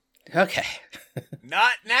Okay.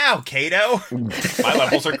 Not now, Kato. My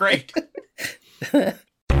levels are great.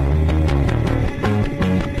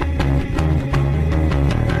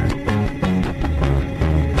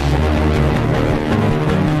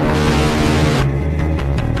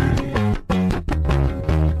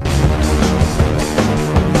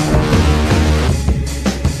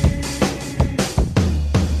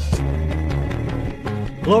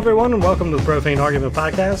 Hello, everyone, and welcome to the Profane Argument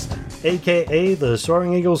Podcast, a.k.a. the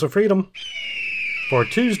Soaring Eagles of Freedom, for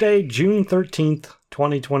Tuesday, June 13th,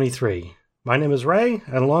 2023. My name is Ray,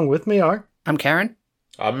 and along with me are... I'm Karen.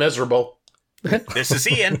 I'm miserable. This is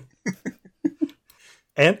Ian.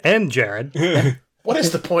 and Jared. What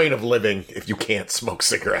is the point of living if you can't smoke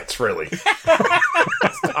cigarettes, really?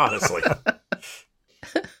 Honestly.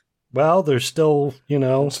 Well, there's still,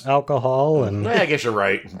 alcohol and... I guess you're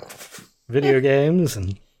right. Video games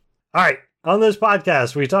and... All right, on this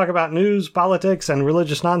podcast, we talk about news, politics, and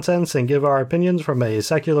religious nonsense and give our opinions from a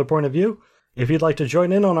secular point of view. If you'd like to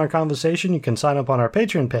join in on our conversation, you can sign up on our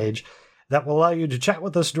Patreon page. That will allow you to chat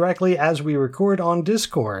with us directly as we record on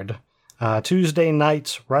Discord, Tuesday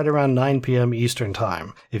nights right around 9 p.m. Eastern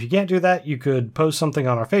Time. If you can't do that, you could post something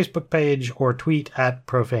on our Facebook page or tweet at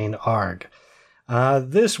ProfaneArg.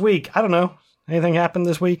 This week, I don't know, anything happened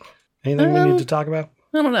this week? Anything we need to talk about?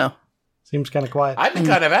 I don't know. Seems kind of quiet. I've been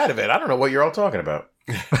kind of out of it. I don't know what you're all talking about.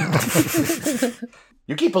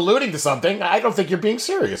 You keep alluding to something. I don't think you're being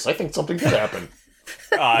serious. I think something did happen.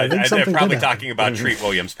 They're probably talking about Treat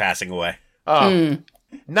Williams passing away.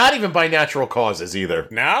 Not even by natural causes either.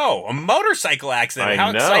 No, a motorcycle accident.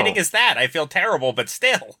 How exciting is that? I feel terrible, but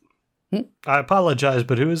still. I apologize,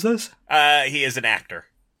 but who is this? He is an actor.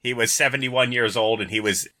 He was 71 years old, and he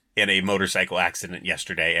was in a motorcycle accident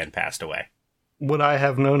yesterday and passed away. Would I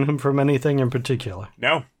have known him from anything in particular?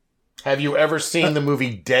 No. Have you ever seen the movie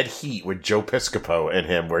Dead Heat with Joe Piscopo and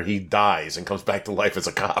him, where he dies and comes back to life as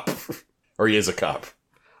a cop? Or he is a cop.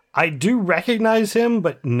 I do recognize him,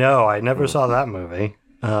 but no, I never saw that movie.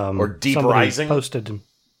 Or Deep Rising? Posted him.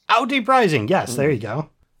 Oh, Deep Rising. Yes, there you go.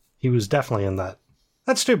 He was definitely in that.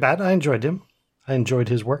 That's too bad. I enjoyed him. I enjoyed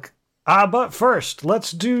his work. But first,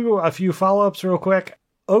 let's do a few follow-ups real quick.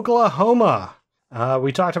 Oklahoma.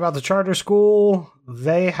 We talked about the charter school.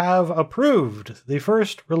 They have approved the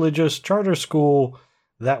first religious charter school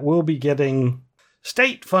that will be getting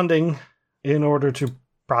state funding in order to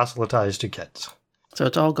proselytize to kids. So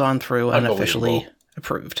it's all gone through and officially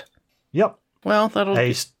approved. Yep. Well, that'll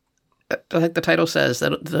be, like the title says,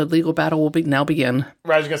 that the legal battle will now begin.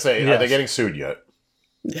 I was going to say, yes. Are they getting sued yet?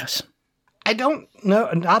 Yes. I don't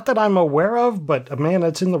know. Not that I'm aware of, but man,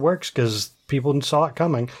 it's in the works because people saw it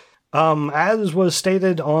coming. As was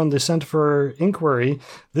stated on the Center for Inquiry,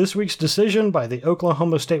 this week's decision by the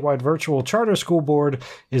Oklahoma Statewide Virtual Charter School Board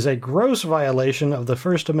is a gross violation of the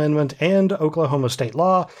First Amendment and Oklahoma state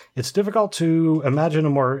law. It's difficult to imagine a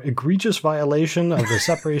more egregious violation of the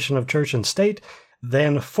separation of church and state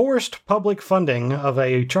than forced public funding of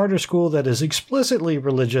a charter school that is explicitly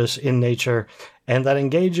religious in nature and that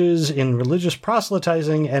engages in religious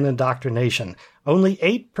proselytizing and indoctrination. Only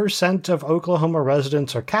 8% of Oklahoma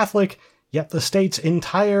residents are Catholic, yet the state's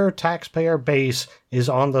entire taxpayer base is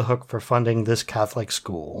on the hook for funding this Catholic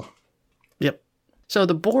school. Yep. So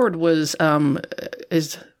the board was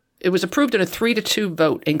it was approved in a 3-2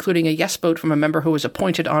 vote, including a yes vote from a member who was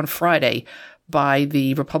appointed on Friday by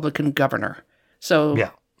the Republican governor. So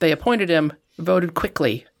They appointed him, voted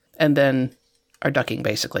quickly, and then are ducking,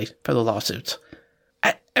 basically, for the lawsuits.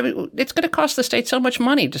 I mean, it's going to cost the state so much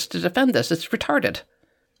money just to defend this. It's retarded.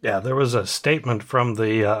 Yeah, there was a statement from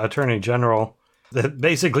the Attorney General that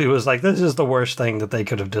basically was like, this is the worst thing that they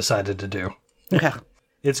could have decided to do. Yeah.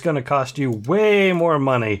 It's going to cost you way more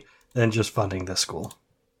money than just funding this school.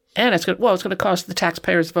 And it's going to cost the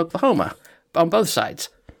taxpayers of Oklahoma on both sides.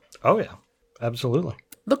 Oh, yeah. Absolutely.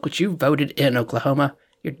 Look what you voted in, Oklahoma.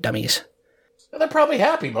 You're dummies. They're probably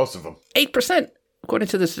happy, most of them. 8%, according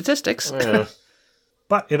to the statistics. Yeah.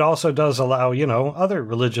 But it also does allow, other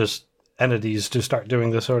religious entities to start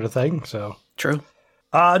doing this sort of thing. So True.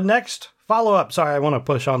 Next, follow-up. Sorry, I want to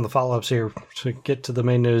push on the follow-ups here to get to the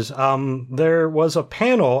main news. There was a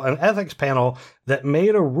panel, an ethics panel, that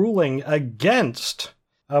made a ruling against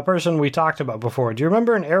a person we talked about before. Do you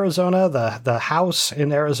remember in Arizona, the house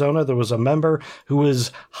in Arizona, there was a member who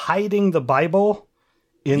was hiding the Bible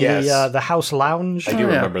in the house lounge? I do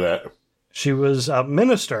remember that. She was a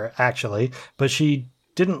minister, actually, but she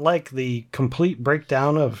didn't like the complete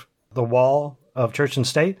breakdown of the wall of church and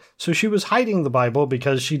state, so she was hiding the Bible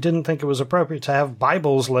because she didn't think it was appropriate to have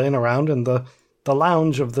Bibles laying around in the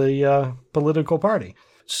lounge of the political party.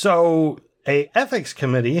 So a ethics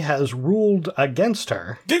committee has ruled against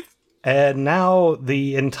her And now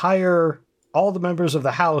all the members of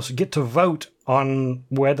the House get to vote on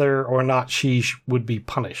whether or not she would be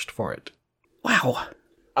punished for it. Wow.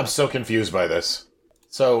 I'm so confused by this.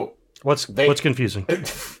 So What's confusing?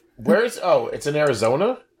 It's in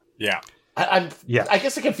Arizona? Yeah. I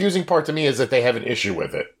guess the confusing part to me is that they have an issue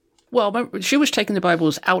with it. Well, remember, she was taking the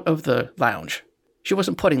Bibles out of the lounge. She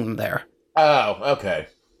wasn't putting them there. Oh, okay.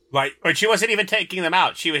 But she wasn't even taking them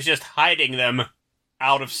out. She was just hiding them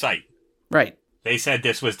out of sight. Right. They said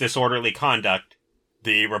this was disorderly conduct.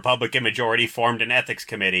 The Republican majority formed an ethics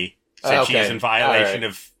committee, said she is in violation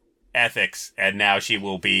of ethics, and now she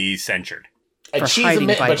will be censured. And but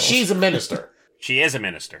she's a minister. She is a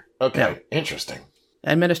minister. Okay, interesting.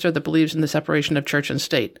 A minister that believes in the separation of church and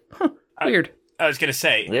state. Huh, weird. I was going to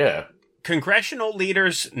say, yeah. Congressional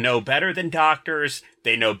leaders know better than doctors.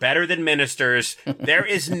 They know better than ministers. There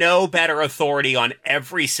is no better authority on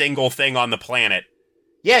every single thing on the planet.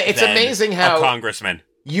 Yeah, it's amazing how a congressman.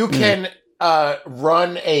 You can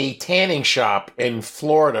run a tanning shop in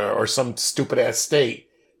Florida or some stupid-ass state,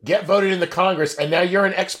 get voted into Congress, and now you're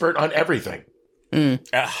an expert on everything.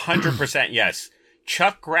 100% yes.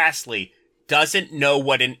 Chuck Grassley doesn't know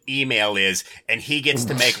what an email is, and he gets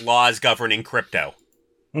to make laws governing crypto.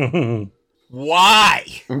 Why?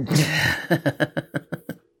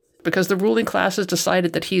 Because the ruling class has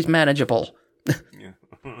decided that he's manageable.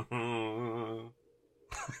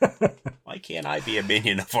 Why can't I be a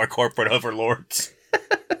minion of our corporate overlords?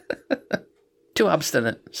 Too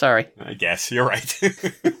obstinate. Sorry. I guess. You're right.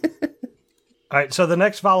 All right, so the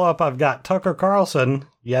next follow-up I've got Tucker Carlson,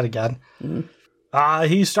 yet again.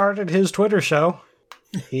 He started his Twitter show.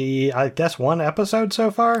 I guess, 1 episode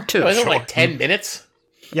so far? 2. Is it like 10 minutes?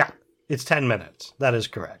 Yeah, it's 10 minutes. That is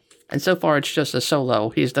correct. And so far, it's just a solo.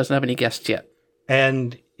 He doesn't have any guests yet.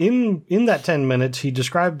 And in that 10 minutes, he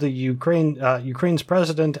described the Ukraine's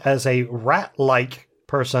president as a rat-like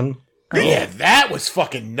person. Yeah, that was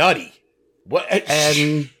fucking nutty. What?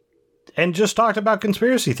 And just talked about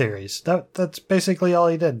conspiracy theories. That's basically all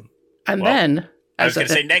he did. And then... I was going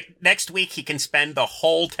to say, next week he can spend the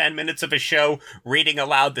whole 10 minutes of his show reading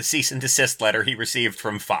aloud the cease and desist letter he received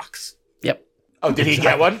from Fox. Yep. Oh, did he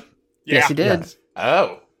get one? Yeah. Yes, he did. Yes.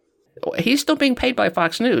 Oh. He's still being paid by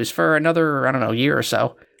Fox News for another, year or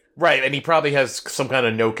so. Right, and he probably has some kind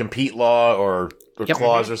of no-compete law or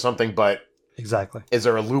clause or something, but... Exactly. Is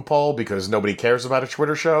there a loophole because nobody cares about a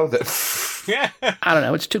Twitter show? I don't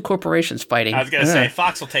know. It's 2 corporations fighting. I was going to say,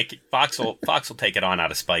 Fox will take it on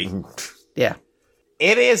out of spite. Yeah.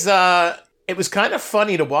 It is, it was kind of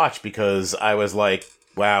funny to watch because I was like,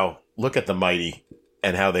 wow, look at the mighty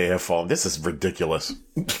and how they have fallen. This is ridiculous.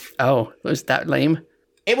 Oh, was that lame?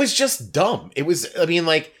 It was just dumb. It was,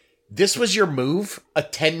 this was your move? A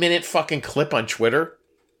 10-minute fucking clip on Twitter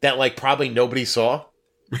that, probably nobody saw?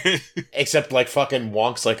 Except, fucking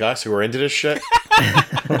wonks like us who are into this shit?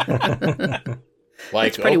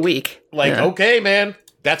 It's pretty weak. Okay, man,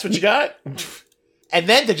 that's what you got? And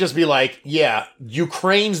then to just be like, yeah,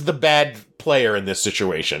 Ukraine's the bad player in this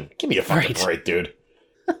situation. Give me a fucking break, dude.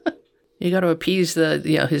 You got to appease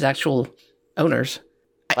his actual owners.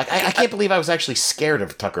 I can't believe I was actually scared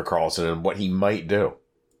of Tucker Carlson and what he might do.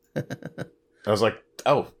 I was like,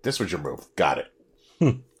 oh, this was your move. Got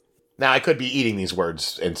it. Now, I could be eating these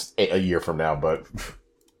words in a year from now, but,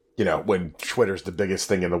 when Twitter's the biggest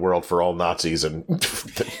thing in the world for all Nazis and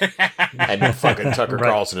fucking Tucker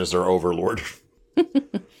Carlson is their overlord.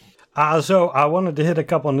 So I wanted to hit a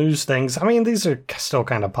couple news things. These are still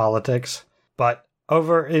kind of politics, but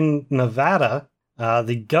over in Nevada,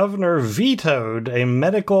 the governor vetoed a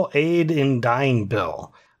medical aid in dying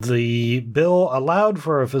bill. The bill allowed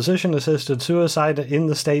for a physician-assisted suicide in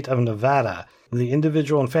the state of Nevada. The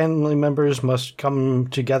individual and family members must come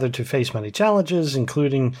together to face many challenges,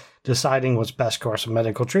 including deciding what's best course of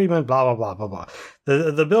medical treatment, blah, blah, blah, blah,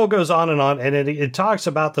 blah. The bill goes on, and it talks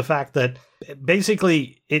about the fact that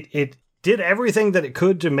basically it did everything that it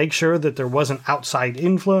could to make sure that there wasn't outside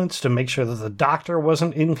influence, to make sure that the doctor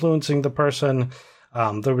wasn't influencing the person.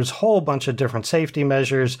 There was a whole bunch of different safety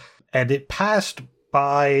measures, and it passed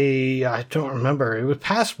by, I don't remember, it was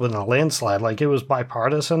passed with a landslide, it was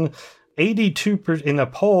bipartisan. 82% in a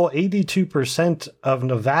poll, 82% of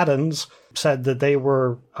Nevadans said that they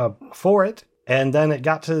were for it, and then it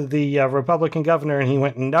got to the Republican governor, and he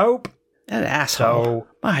went, "Nope." That asshole! So,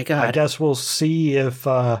 my God, I guess we'll see if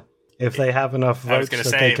they have enough votes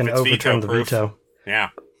that they can overturn the veto. Yeah,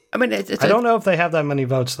 I don't know if they have that many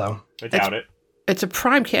votes though. I doubt it. It's a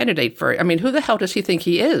prime candidate for. Who the hell does he think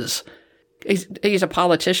he is? He's a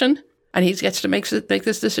politician, and he gets to make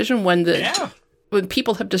this decision when when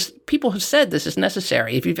people have said this is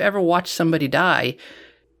necessary. If you've ever watched somebody die,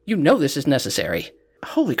 You know this is necessary.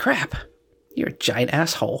 Holy crap. You're a giant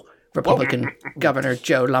asshole, Republican Governor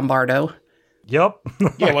Joe Lombardo. Yup.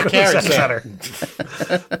 Yeah, what Karen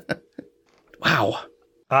said. Wow.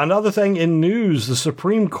 Another thing in news, the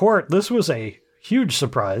Supreme Court, this was a huge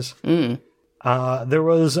surprise. There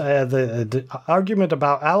was the argument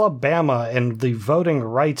about Alabama and the Voting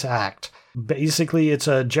Rights Act. Basically, it's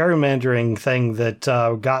a gerrymandering thing that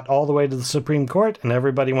got all the way to the Supreme Court, and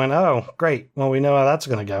everybody went, oh, great. Well, we know how that's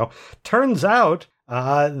going to go. Turns out,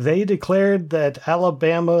 they declared that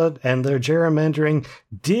Alabama and their gerrymandering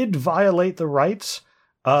did violate the rights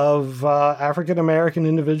of African-American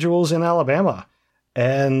individuals in Alabama,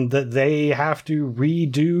 and that they have to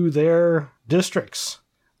redo their districts.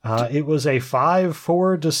 It was a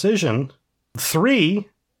 5-4 decision. 3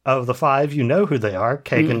 of the 5, you know who they are,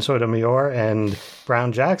 Kagan Sotomayor and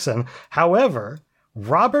Brown Jackson. However,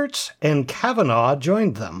 Roberts and Kavanaugh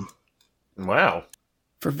joined them. Wow.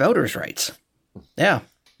 For voters' rights. Yeah.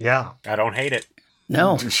 Yeah. I don't hate it.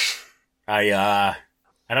 No. I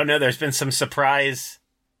don't know. There's been some surprise.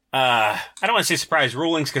 I don't want to say surprise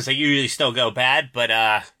rulings because they usually still go bad, but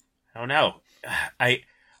I don't know.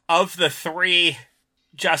 Of the 3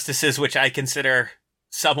 justices, which I consider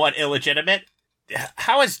somewhat illegitimate,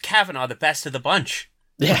 how is Kavanaugh the best of the bunch?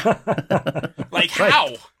 Yeah. Like,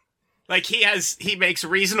 how? Like, he makes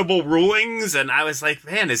reasonable rulings, and I was like,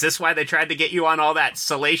 man, is this why they tried to get you on all that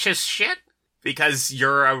salacious shit? Because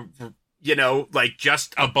you're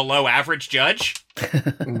just a below average judge?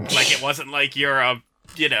 Like, it wasn't like you're a,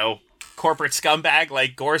 corporate scumbag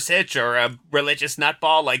like Gorsuch or a religious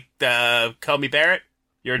nutball like Comey Barrett?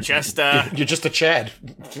 You're just You're just a Chad.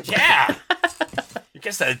 Yeah. You're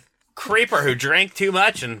just a creeper who drank too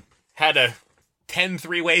much and had a 10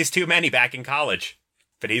 3-ways too many back in college.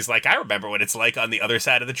 But he's like, I remember what it's like on the other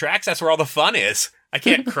side of the tracks. That's where all the fun is. I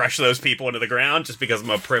can't crush those people into the ground just because I'm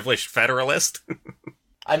a privileged Federalist.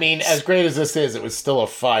 I mean, as great as this is, it was still a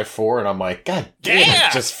 5-4, and I'm like, God damn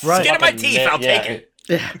it. Just skin of my teeth, I'll take it.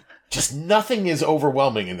 Yeah. Just nothing is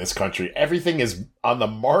overwhelming in this country. Everything is on the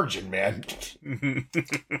margin, man.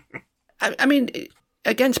 I mean,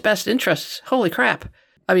 against best interests, holy crap.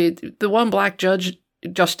 I mean, the one black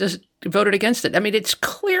justice voted against it. I mean, it's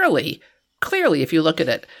clearly, if you look at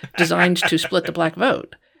it, designed to split the black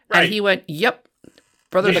vote. Right. And he went, yep,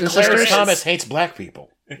 brothers and Clarence sisters. Thomas hates black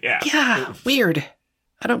people. Yeah. Yeah, weird.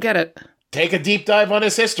 I don't get it. Take a deep dive on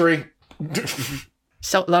his history.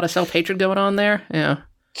 A lot of self-hatred going on there. Yeah.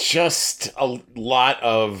 Just a lot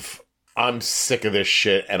of, I'm sick of this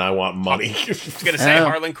shit and I want money. I was going to say,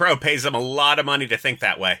 Harlan Crow pays them a lot of money to think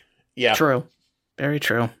that way. Yeah. True. Very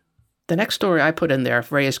true. The next story I put in there,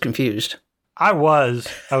 if Ray is confused. I was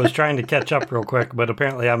trying to catch up real quick, but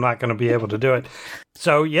apparently I'm not going to be able to do it.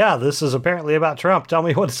 So, yeah, this is apparently about Trump. Tell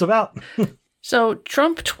me what it's about. So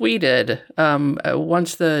Trump tweeted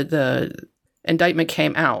once the indictment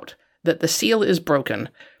came out that the seal is broken.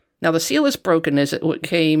 Now, the seal is broken as it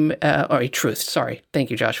came, truth. Sorry.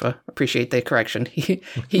 Thank you, Joshua. Appreciate the correction.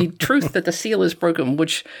 He truth that the seal is broken,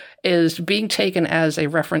 which is being taken as a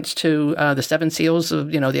reference to the 7 seals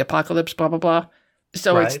of, the apocalypse, blah, blah, blah.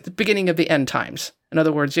 So It's the beginning of the end times. In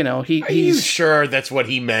other words, he's... Are you sure that's what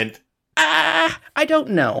he meant? I don't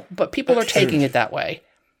know, but people are taking it that way.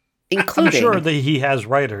 Including... I'm sure that he has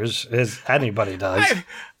writers, as anybody does.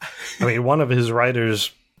 I mean, one of his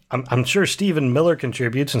writers... I'm sure Stephen Miller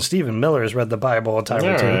contributes, and Stephen Miller has read the Bible a time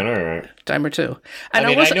or two. All right. Time or two. And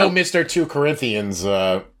I know Mr. 2 Corinthians.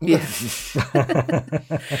 Yeah.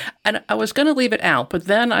 And I was going to leave it out, but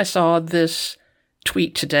then I saw this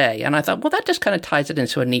tweet today, and I thought, well, that just kind of ties it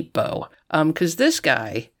into a neat bow. Because this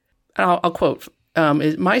guy, I'll quote,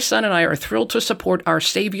 my son and I are thrilled to support our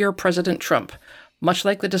savior, President Trump, much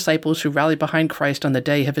like the disciples who rallied behind Christ on the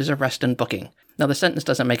day of his arrest and booking. Now, the sentence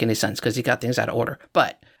doesn't make any sense because he got things out of order,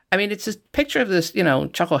 but... I mean, it's a picture of this,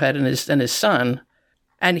 chucklehead and his son,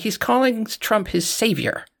 and he's calling Trump his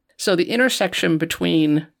savior. So the intersection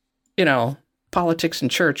between, politics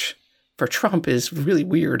and church for Trump is really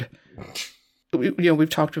weird. We've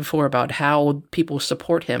talked before about how people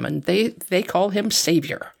support him, and they call him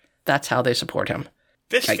savior. That's how they support him.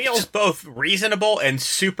 This feels both reasonable and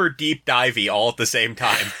super deep divey all at the same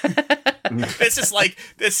time. This is like,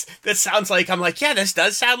 this sounds like, I'm like, yeah, this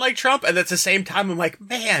does sound like Trump. And at the same time, I'm like,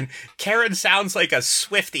 man, Karen sounds like a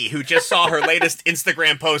Swiftie who just saw her latest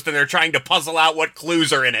Instagram post and they're trying to puzzle out what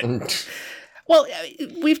clues are in it. Well,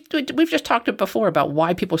 we've just talked before about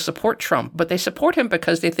why people support Trump, but they support him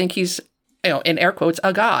because they think he's, in air quotes,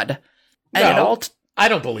 a god. And I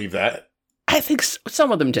don't believe that. I think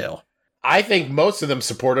some of them do. I think most of them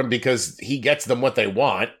support him because he gets them what they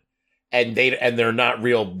want, and they're not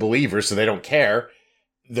real believers, so they don't care.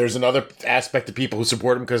 there's another aspect of people who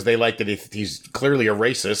support him because they like that he's clearly a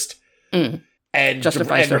racist. And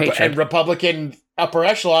justifies their hatred. And Republican upper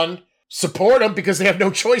echelon support him because they have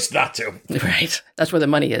no choice not to. Right. That's where the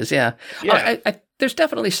money is, yeah. There's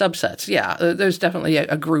definitely subsets, yeah. There's definitely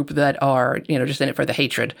a group that are, just in it for the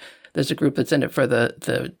hatred. There's a group that's in it for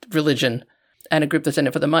the religion, and a group that's in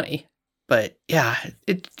it for the money. But, yeah,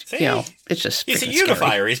 it's just he's a unifier.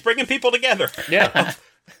 Scary. He's bringing people together. Yeah.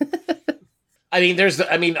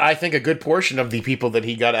 I think a good portion of the people that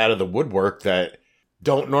he got out of the woodwork that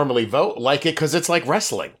don't normally vote like it because it's like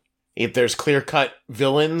wrestling. If there's clear-cut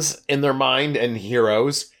villains in their mind and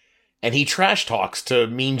heroes, and he trash talks to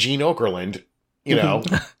Mean Gene Okerlund,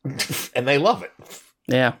 and they love it.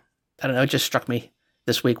 Yeah. I don't know. It just struck me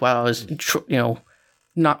this week while I was,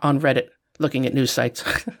 not on Reddit looking at news sites.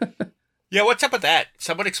 Yeah, what's up with that?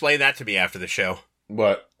 Someone explain that to me after the show.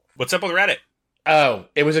 What? What's up with Reddit? Oh,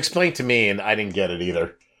 it was explained to me, and I didn't get it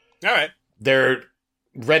either. All right.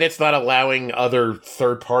 Reddit's not allowing other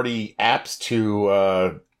third-party apps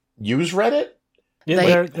to use Reddit?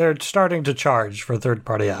 Yeah, they're starting to charge for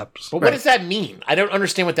third-party apps. But what does that mean? I don't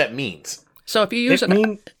understand what that means. So if you use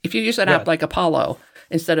an app like Apollo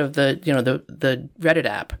instead of the Reddit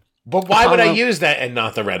app. But why would I use that and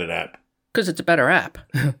not the Reddit app? Because it's a better app.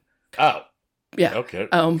 Oh. Yeah. Okay.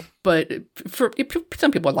 But for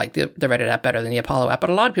some people like the Reddit app better than the Apollo app, but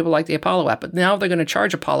a lot of people like the Apollo app. But now they're going to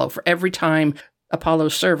charge Apollo for every time Apollo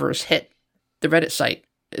servers hit the Reddit site,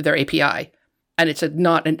 their API. And it's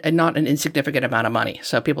not an insignificant amount of money.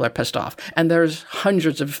 So people are pissed off. And there's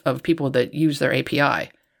hundreds of people that use their API.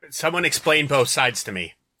 Someone explain both sides to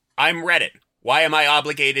me. I'm Reddit. Why am I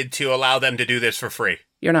obligated to allow them to do this for free?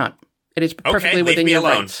 You're not. It is perfectly within your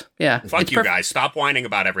rights. Yeah. Fuck you guys. Stop whining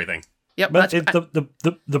about everything. Yep. But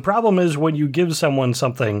the problem is when you give someone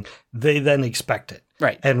something, they then expect it.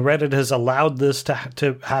 Right. And Reddit has allowed this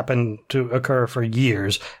to happen, to occur for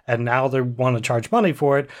years. And now they want to charge money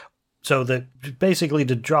for it. So that basically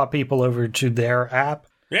to draw people over to their app.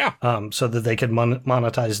 Yeah. So that they can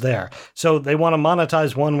monetize there. So they want to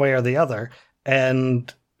monetize one way or the other.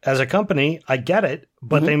 And as a company, I get it,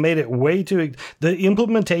 but they made it way too... The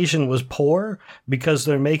implementation was poor because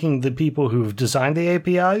they're making the people who've designed the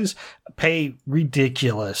APIs pay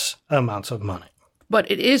ridiculous amounts of money. But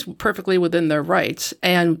it is perfectly within their rights.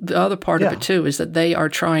 And the other part of it, too, is that they are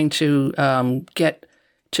trying to get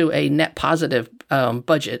to a net positive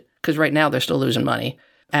budget, because right now they're still losing money,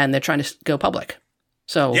 and they're trying to go public.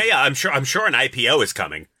 So Yeah, I'm sure an IPO is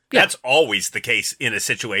coming. Yeah. That's always the case in a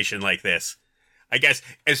situation like this. I guess,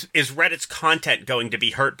 is Reddit's content going to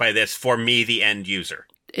be hurt by this for me, the end user?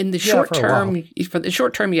 In the short term,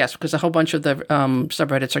 yes, because a whole bunch of the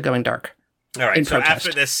subreddits are going dark. All right, so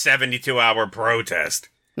after this 72-hour protest,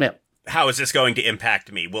 how is this going to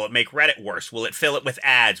impact me? Will it make Reddit worse? Will it fill it with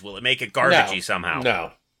ads? Will it make it garbagey somehow?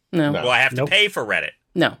 No. Will I have to pay for Reddit?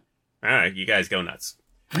 No. All right, you guys go nuts.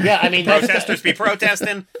 Yeah, I mean... Protesters be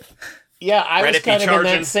protesting. Yeah, I Reddit was kind of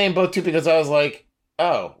charging. in that same boat, too, because I was like,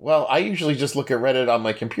 oh, well, I usually just look at Reddit on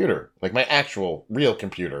my computer, like my actual, real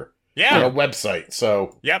computer. Yeah. Like a website,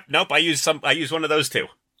 so... Yep, nope, I use one of those, too.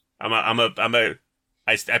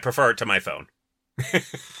 I prefer it to my phone. I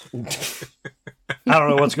don't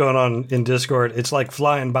know what's going on in Discord. It's like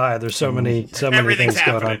flying by. There's so many things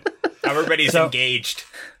going on. Everybody's engaged.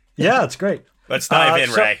 Yeah, it's great. Let's dive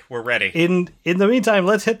in, Ray. We're ready. In the meantime,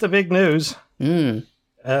 let's hit the big news,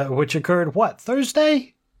 which occurred,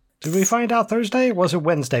 Thursday? Did we find out Thursday? Was it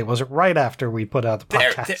Wednesday? Was it right after we put out the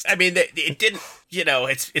podcast? It didn't,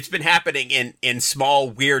 it's been happening in small,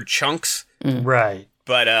 weird chunks. Right.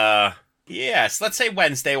 But, yes, let's say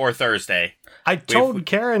Wednesday or Thursday. I told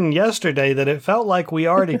Karen yesterday that it felt like we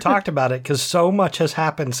already talked about it because so much has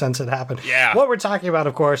happened since it happened. Yeah. What we're talking about,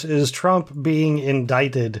 of course, is Trump being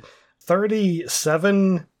indicted.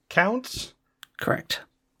 37 counts? Correct.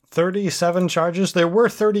 37 charges. There were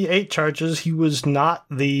 38 charges. He was not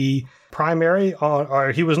the primary,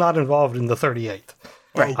 or he was not involved in the 38th.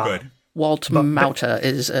 Right. Oh, good. Walt Mauta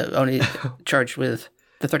is only charged with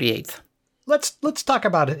the 38th. Let's talk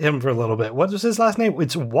about him for a little bit. What was his last name?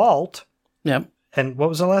 It's Walt. Yep. And what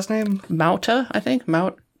was the last name? Mauta, I think.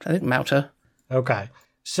 Mauta. Okay.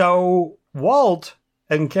 So Walt,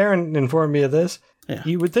 and Karen informed me of this,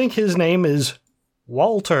 you would think his name is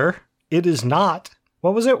Walter. It is not.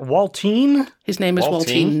 What was it? Waltine? His name is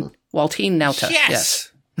Waltine. Waltine Nauta.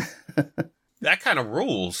 Yes. That kind of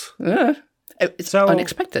rules. It's so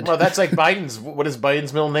unexpected. Well, that's like what is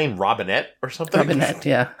Biden's middle name? Robinette or something? Robinette,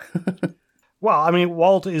 yeah. Well, I mean,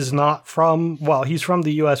 Walt is not from, he's from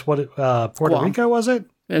the U.S. Puerto Guam. Rico, was it?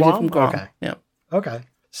 Yeah, Guam? From Guam. Okay. Yeah. Okay.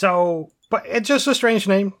 So, but it's just a strange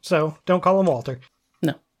name, so don't call him Walter.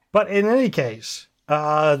 No. But in any case,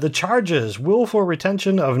 the charges: willful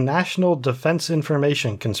retention of national defense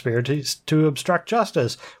information, conspiracies to obstruct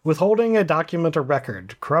justice, withholding a document or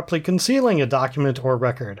record, corruptly concealing a document or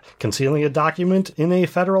record, concealing a document in a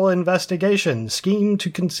federal investigation, scheme to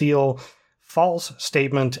conceal false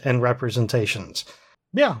statement and representations.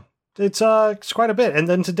 Yeah, it's quite a bit. And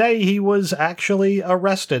then today he was actually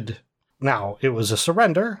arrested. Now, it was a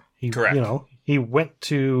surrender. Correct. He went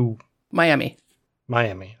to Miami.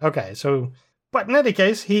 Okay, so, but in any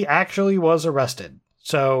case, he actually was arrested.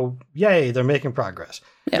 So, yay, they're making progress.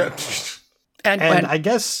 Yeah. And I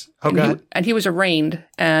guess, go ahead. And he was arraigned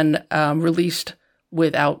and released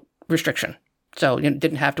without restriction. So,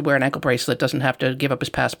 didn't have to wear an ankle bracelet, doesn't have to give up his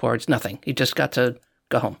passports, nothing. He just got to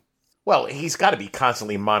go home. Well, he's got to be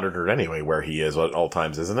constantly monitored anyway where he is at all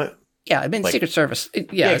times, isn't it? Yeah, I mean, Like, Secret Service.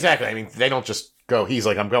 Yeah, exactly. I mean, they don't just go, he's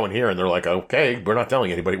like, I'm going here, and they're like, okay, we're not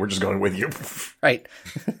telling anybody, we're just going with you. Right.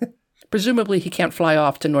 Presumably, he can't fly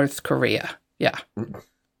off to North Korea. Yeah.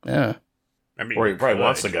 Yeah. I mean, Or he probably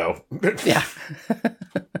wants to go. Yeah.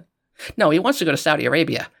 No, he wants to go to Saudi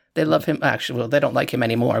Arabia. They love him. Actually, well, they don't like him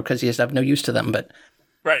anymore because he has no use to them, but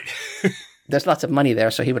right. there's lots of money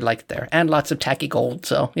there, so he would like it there. And lots of tacky gold,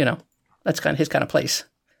 so, that's kind of his kind of place.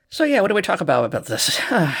 So, yeah, what do we talk about this?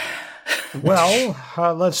 Well,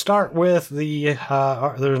 let's start with there's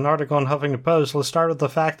an article on Huffington Post. Let's start with the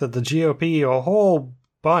fact that the GOP, a whole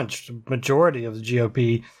bunch, majority of the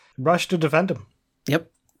GOP, rushed to defend him.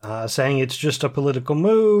 Yep. Saying it's just a political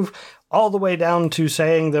move, all the way down to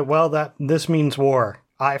saying that, this means war.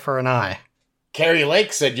 Eye for an eye. Carrie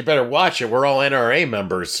Lake said, you better watch it. We're all NRA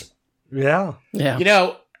members. Yeah.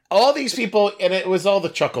 Yeah. All these people, and it was all the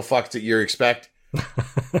chuckle fucks that you expect.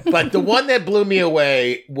 But the one that blew me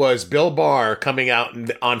away was Bill Barr coming out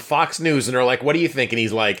on Fox News, and they're like, what do you think? And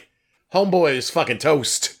he's like, homeboy is fucking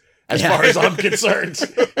toast, as far as I'm concerned.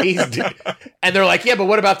 And they're like, yeah, but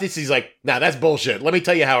what about this? He's like, nah, that's bullshit. Let me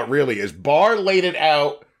tell you how it really is. Barr laid it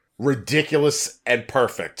out ridiculous and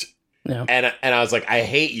perfect. Yeah. And I was like, I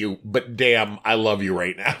hate you, but damn, I love you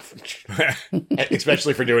right now.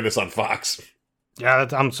 Especially for doing this on Fox. Yeah,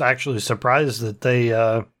 I'm actually surprised that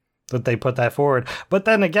they put that forward. But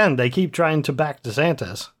then again, they keep trying to back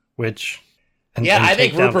DeSantis, which... I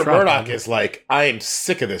think Rupert Murdoch is like, I am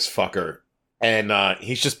sick of this fucker. And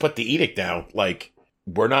he's just put the edict down. Like,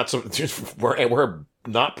 we're not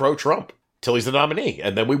pro-Trump till he's the nominee,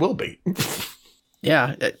 and then we will be.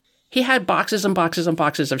 Yeah. He had boxes and boxes and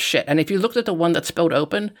boxes of shit. And if you looked at the one that spilled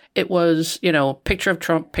open, it was, picture of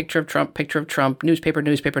Trump, picture of Trump, picture of Trump,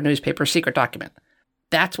 newspaper, secret document.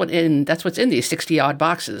 That's what's in these 60-odd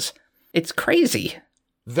boxes. It's crazy.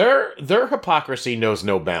 Their hypocrisy knows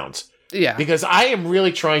no bounds. Yeah. Because I am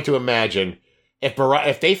really trying to imagine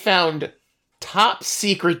if they found top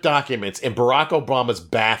secret documents in Barack Obama's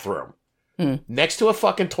bathroom next to a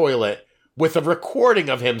fucking toilet with a recording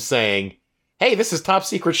of him saying, hey, this is top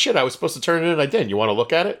secret shit. I was supposed to turn it in and I didn't. You want to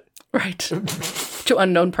look at it? Right. To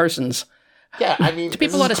unknown persons. Yeah, I mean... to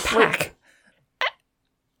people on his pack.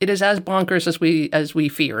 It is as bonkers as we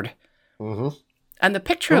feared. Mm-hmm. And the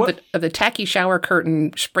picture of the tacky shower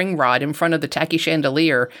curtain spring rod in front of the tacky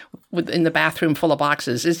chandelier in the bathroom full of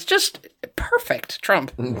boxes is just perfect,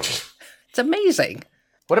 Trump. It's amazing.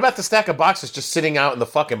 What about the stack of boxes just sitting out in the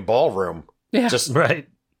fucking ballroom? Yeah. Just right.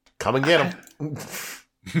 Come and get them.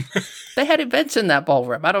 They had events in that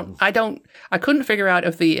ballroom. I couldn't figure out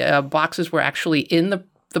if the boxes were actually in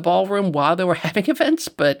the ballroom while they were having events,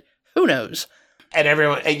 but who knows? And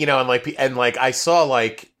everyone, and I saw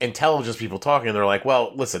intelligence people talking, and they're like,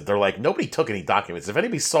 well, listen, they're like, nobody took any documents. If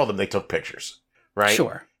anybody saw them, they took pictures, right?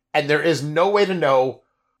 Sure. And there is no way to know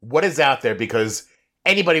what is out there because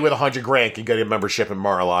anybody with $100,000 can get a membership in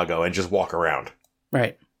Mar-a-Lago and just walk around.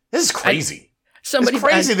 Right. This is crazy. It's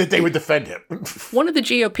crazy that they would defend him. One of the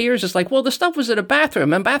GOPers is like, well, the stuff was in a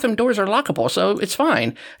bathroom, and bathroom doors are lockable, so it's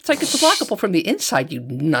fine. It's like, it's lockable from the inside, you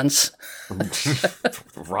nunts.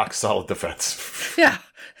 Rock solid defense. Yeah.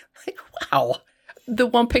 Like, wow. The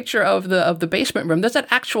one picture of the basement room, there's that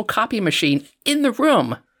actual copy machine in the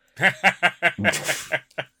room.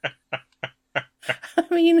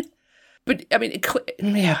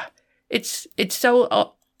 It's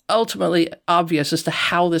so ultimately obvious as to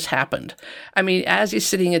how this happened. I mean, as he's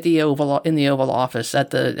sitting in the Oval Office at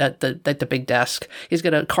the big desk, he's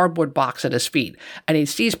got a cardboard box at his feet, and he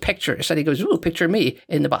sees pictures, and he goes, "Ooh, picture of me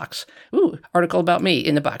in the box. Ooh, article about me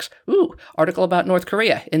in the box. Ooh, article about North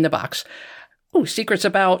Korea in the box. Ooh, secrets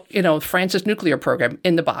about France's nuclear program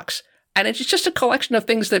in the box." And it's just a collection of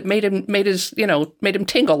things that made him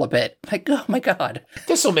tingle a bit. Like, oh my God.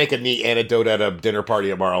 This will make a neat anecdote at a dinner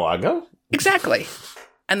party at Mar-a-Lago. Exactly.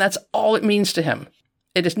 And that's all it means to him.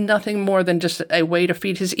 It is nothing more than just a way to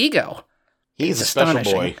feed his ego. He's a special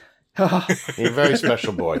boy. He's a very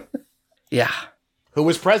special boy. Yeah. Who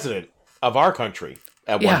was president of our country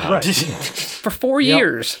at one time. Right. For 4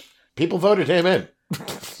 years. People voted him in.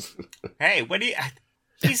 Hey,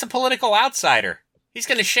 he's a political outsider. He's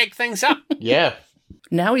going to shake things up. Yeah.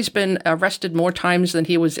 Now he's been arrested more times than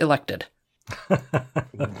he was elected.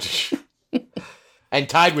 And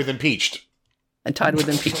tied with impeached.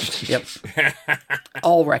 Yep.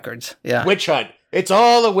 All records. Yeah. Witch hunt. It's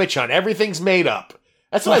all a witch hunt. Everything's made up.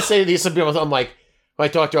 That's what I say to these people. I'm like, when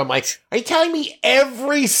I talk to them, I'm like, are you telling me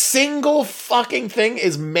every single fucking thing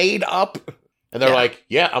is made up? And they're like,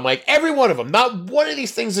 yeah. I'm like, every one of them. Not one of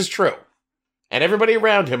these things is true. And everybody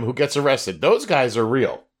around him who gets arrested, those guys are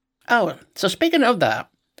real. Oh, so speaking of that,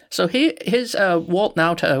 so his Walt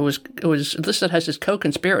Nauta was listed as his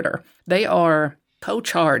co-conspirator. They are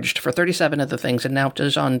co-charged for 37 of the things, and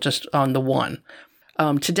Nauta's on the one.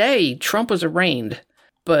 Today, Trump was arraigned,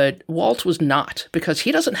 but Walt was not, because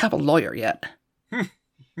he doesn't have a lawyer yet.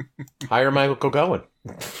 Hire Michael Cohen.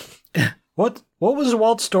 What was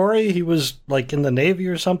Walt's story? He was like in the Navy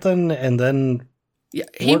or something, and then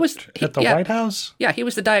he was at the White House. Yeah, he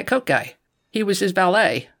was the Diet Coke guy. He was his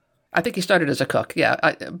valet. I think he started as a cook. Yeah,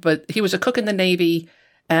 but he was a cook in the Navy,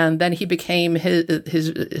 and then he became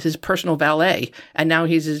his personal valet, and now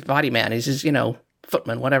he's his body man. He's his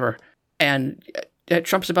footman, whatever. And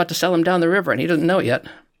Trump's about to sell him down the river, and he doesn't know it yet.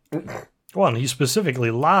 Well, and he specifically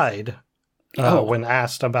lied when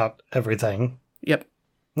asked about everything. Yep.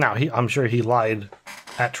 Now, I'm sure he lied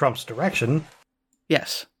at Trump's direction.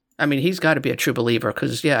 Yes. I mean, he's got to be a true believer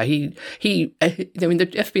because, the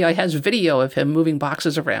FBI has video of him moving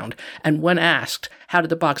boxes around. And when asked, how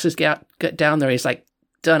did the boxes get down there? He's like,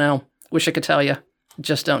 don't know. Wish I could tell you.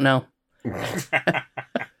 Just don't know.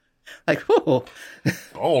 Like, whoa.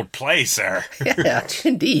 Old play, sir. Yeah,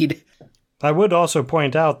 indeed. I would also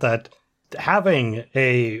point out that having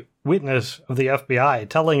a witness of the FBI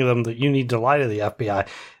telling them that you need to lie to the FBI,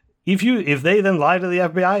 if they then lie to the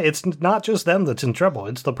FBI, it's not just them that's in trouble.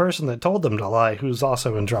 It's the person that told them to lie who's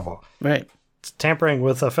also in trouble. Right. It's tampering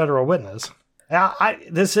with a federal witness.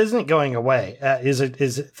 This isn't going away.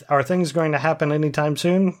 Are things going to happen anytime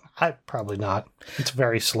soon? Probably not. It's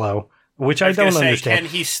very slow, which I don't understand. Can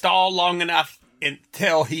he stall long enough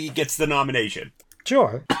until he gets the nomination?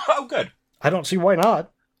 Sure. Oh, good. I don't see why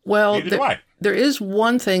not. Well, Neither do I. There is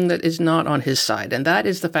one thing that is not on his side, and that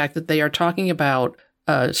is the fact that they are talking about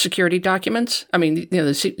security documents. I mean,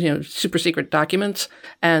 the super secret documents,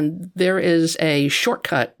 and there is a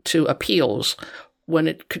shortcut to appeals when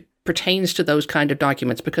it pertains to those kind of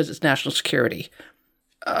documents because it's national security.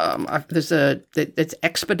 It's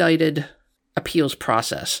expedited appeals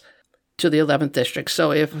process to the 11th district.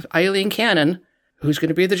 So if Eileen Cannon, who's going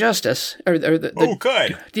to be the justice,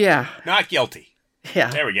 good. Yeah. Not guilty.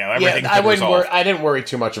 Yeah. There we go. I didn't worry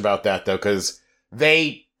too much about that though, because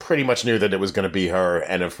they pretty much knew that it was going to be her,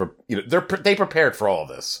 and they prepared for all of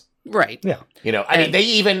this, right? Yeah. I mean, they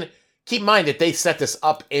even keep in mind that they set this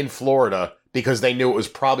up in Florida because they knew it was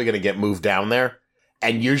probably going to get moved down there,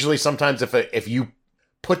 and usually, sometimes if you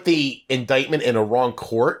put the indictment in a wrong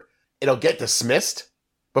court, it'll get dismissed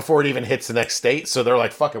before it even hits the next state. So they're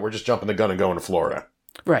like, "Fuck it, we're just jumping the gun and going to Florida."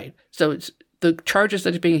 Right. So it's the charges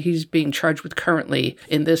that he's being charged with currently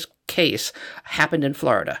in this case happened in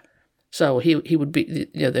Florida. So he would be,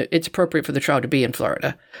 it's appropriate for the trial to be in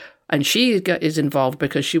Florida. And she is involved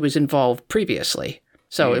because she was involved previously.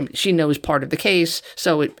 So she knows part of the case.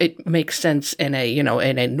 So it makes sense in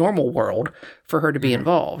a normal world for her to be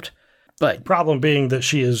involved. But the problem being that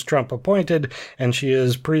she is Trump appointed, and she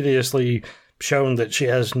has previously shown that she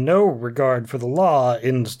has no regard for the law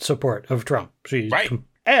in support of Trump.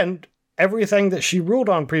 And everything that she ruled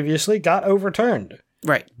on previously got overturned.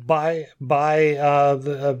 Right. By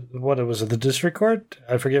the district court?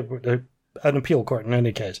 I forget, an appeal court in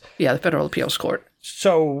any case. Yeah, the federal appeals court.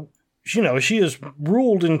 So, she is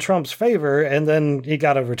ruled in Trump's favor, and then it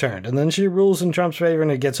got overturned. And then she rules in Trump's favor,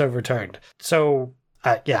 and it gets overturned. So,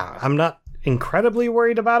 I'm not incredibly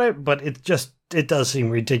worried about it, but it does seem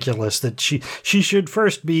ridiculous that she should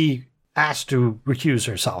first be asked to recuse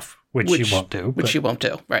herself, which she won't do. She won't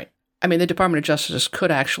do, right. I mean, the Department of Justice could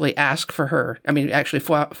actually ask for her, actually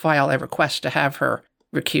file a request to have her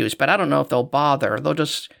recused, but I don't know if they'll bother. They'll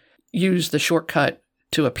just use the shortcut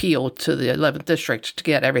to appeal to the 11th district to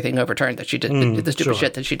get everything overturned that she did, the stupid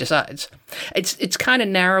shit that she decides. It's kind of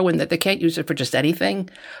narrow in that they can't use it for just anything,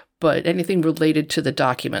 but anything related to the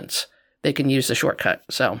documents, they can use the shortcut.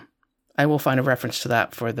 So I will find a reference to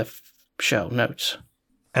that for the show notes.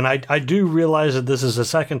 And I do realize that this is the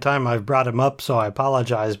second time I've brought him up, so I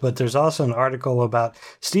apologize. But there's also an article about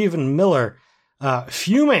Stephen Miller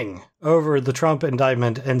fuming over the Trump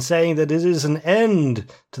indictment and saying that it is an end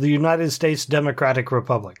to the United States Democratic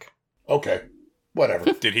Republic. Okay,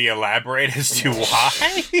 whatever. Did he elaborate as to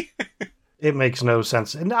why? It makes no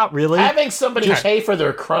sense. Not really. Having somebody pay for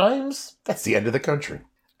their crimes? That's the end of the country.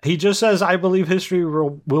 He just says, I believe history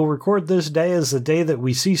will record this day as the day that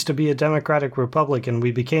we ceased to be a democratic republic and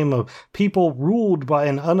we became a people ruled by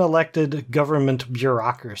an unelected government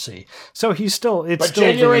bureaucracy. So he's still... But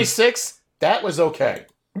January 6th, that was okay.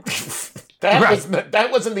 That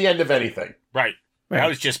wasn't the end of anything. Right. That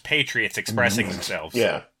was just patriots expressing themselves.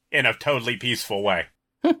 Yeah. In a totally peaceful way.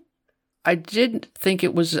 I did think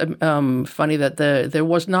it was funny that there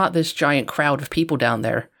was not this giant crowd of people down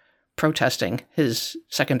there protesting his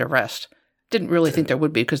second arrest. Didn't really think there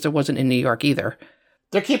would be because there wasn't in New York either.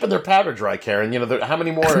 They're keeping their powder dry, Karen. You know, how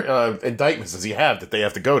many more indictments does he have that they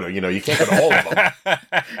have to go to? You know, you can't get a hold of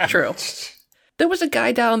them. True. There was a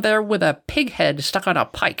guy down there with a pig head stuck on a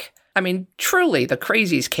pike. I mean, truly, the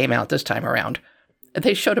crazies came out this time around.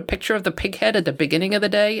 They showed a picture of the pig head at the beginning of the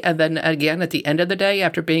day, and then again at the end of the day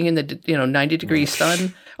after being in the 90-degree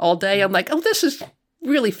sun all day. I'm like, oh, this is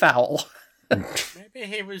really foul. Maybe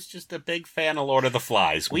he was just a big fan of Lord of the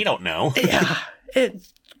Flies. We don't know. Yeah,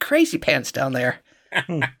 crazy pants down there.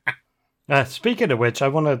 Speaking of which, I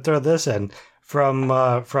want to throw this in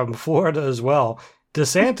from Florida as well.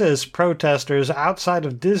 DeSantis protesters outside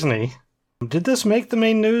of Disney. Did this make the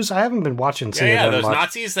main news? I haven't been watching CNN Yeah, those much.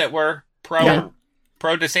 Nazis that were pro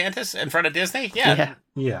DeSantis in front of Disney? Yeah.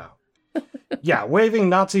 Yeah, waving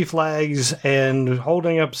Nazi flags and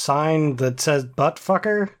holding up sign that says butt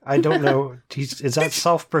fucker. I don't know. Is that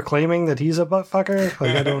self-proclaiming that he's a butt fucker?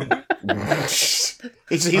 Like, I don't...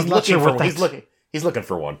 He's looking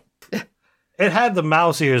for one. It had the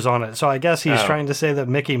mouse ears on it, so I guess he's trying to say that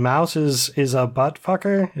Mickey Mouse is a butt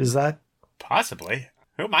fucker? Is that... Possibly.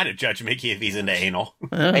 Who might have judged Mickey if he's into anal?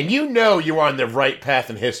 And you know you're on the right path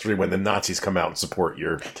in history when the Nazis come out and support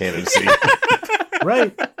your candidacy.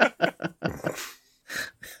 Right.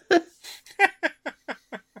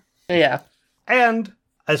 Yeah. And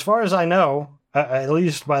as far as I know, at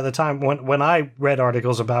least by the time when I read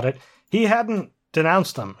articles about it, he hadn't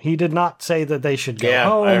denounced them. He did not say that they should go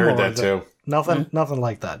home. I heard that too. Nothing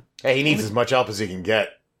like that. Hey, he needs as much help as he can get.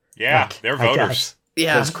 Yeah, they're voters.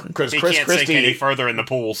 Yeah. Because He Chris can't Christie... sink any further in the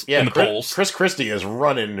polls. Chris Christie is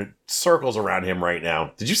running circles around him right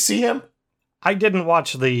now. Did you see him? I didn't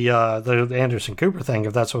watch the Anderson Cooper thing,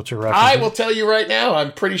 if that's what you're referencing. I will tell you right now,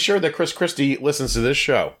 I'm pretty sure that Chris Christie listens to this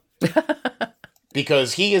show.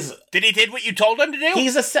 Because he is... Did he did what you told him to do?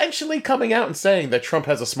 He's essentially coming out and saying that Trump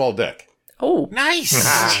has a small dick. Oh.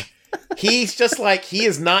 Nice. He's just like, he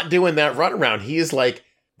is not doing that runaround. He is like,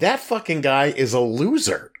 that fucking guy is a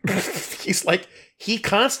loser. He's like, he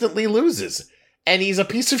constantly loses. And he's a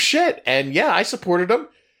piece of shit. And yeah, I supported him.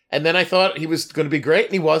 And then I thought he was going to be great,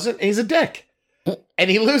 and he wasn't. And he's a dick. And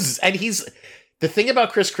he loses. And he's... The thing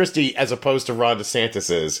about Chris Christie, as opposed to Ron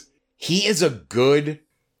DeSantis, is he is a good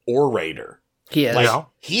orator. He is. Like,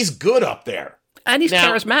 he's good up there. And he's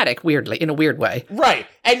charismatic, weirdly, in a weird way. Right.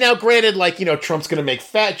 And now, granted, like, you know, Trump's going to make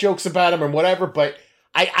fat jokes about him or whatever, but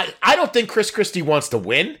I don't think Chris Christie wants to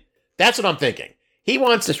win. That's what I'm thinking. He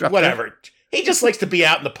wants whatever. He just likes to be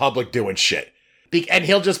out in the public doing shit. And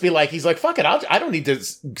he'll just be like, he's like, fuck it, I don't need to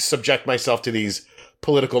subject myself to these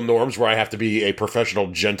political norms where I have to be a professional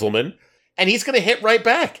gentleman. And he's going to hit right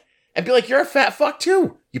back and be like, you're a fat fuck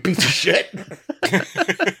too, you piece of shit.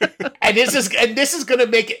 and this is going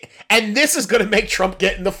to make Trump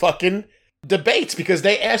get in the fucking debates, because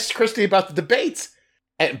they asked Christie about the debates.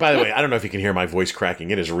 And by the way, I don't know if you can hear my voice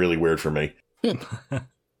cracking. It is really weird for me.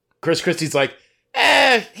 Chris Christie's like,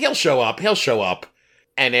 he'll show up.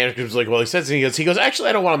 And Anderson's like, well, he goes, actually,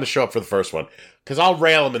 I don't want him to show up for the first one, because I'll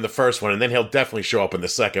rail him in the first one, and then he'll definitely show up in the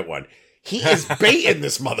second one. He is baiting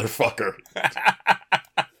this motherfucker.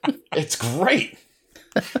 It's great.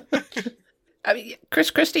 I mean,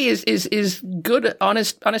 Chris Christie is good on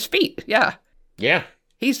his feet. Yeah. Yeah.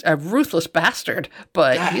 He's a ruthless bastard,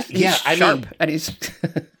 but he's sharp, and he's...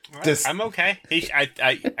 I'm okay.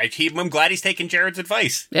 I'm glad he's taking Jared's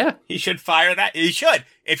advice. Yeah. He should fire that. He should.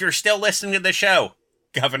 If you're still listening to the show,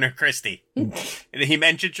 Governor Christie. And he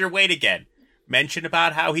mentioned your weight again. Mention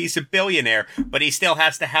about how he's a billionaire, but he still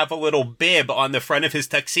has to have a little bib on the front of his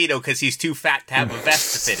tuxedo because he's too fat to have a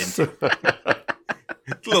vest to fit into.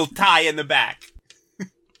 Little tie in the back. In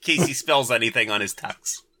case he spills anything on his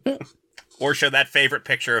tux. Or show that favorite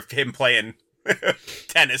picture of him playing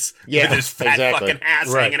tennis with his fat fucking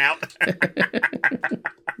ass hanging out.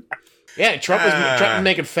 Yeah, Trump was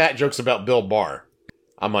making fat jokes about Bill Barr.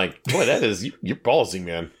 I'm like, boy, that is you're ballsy,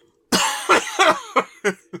 man.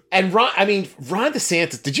 And Ron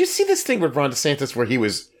DeSantis. Did you see this thing with Ron DeSantis where he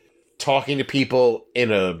was talking to people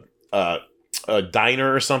in a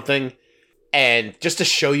diner or something, and just to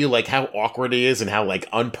show you like how awkward he is and how like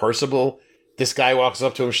unpersonable, this guy walks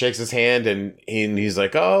up to him, shakes his hand, and he's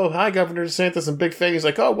like, "Oh, hi, Governor DeSantis," and big thing. He's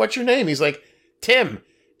like, "Oh, what's your name?" He's like, "Tim."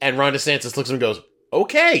 And Ron DeSantis looks at him and goes,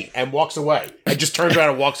 "Okay," and walks away. And just turns around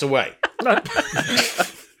and walks away.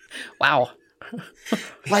 Wow.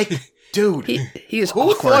 Like, dude, he is who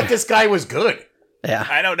awkward. thought this guy was good? Yeah.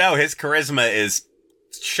 I don't know. His charisma is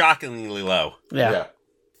shockingly low. Yeah.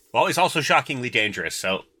 Well, he's also shockingly dangerous,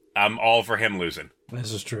 so I'm all for him losing.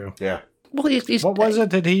 This is true. Yeah. Well, he's What was it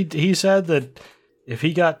that he said that if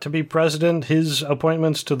he got to be president, his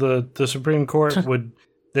appointments to the Supreme Court would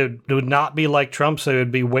not be like Trump's, they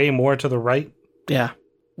would be way more to the right? Yeah.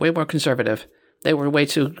 Way more conservative. They were way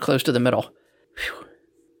too close to the middle. Whew.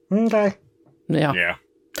 Okay. Yeah. Yeah.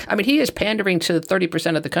 I mean, he is pandering to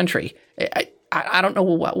 30% of the country. I don't know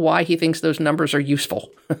why he thinks those numbers are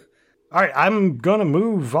useful. All right, I'm going to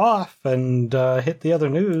move off and hit the other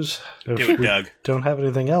news. Do it, Doug. Don't have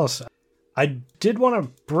anything else. I did want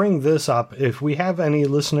to bring this up. If we have any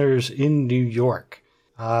listeners in New York,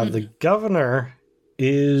 the governor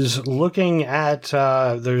is looking at,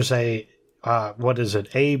 there's a, what is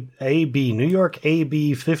it? AB, New York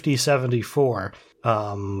AB 5074.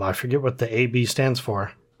 I forget what the AB stands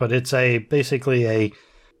for, but it's basically a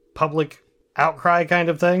public outcry kind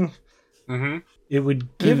of thing. Mm-hmm. It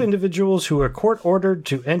would give individuals who are court-ordered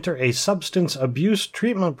to enter a substance abuse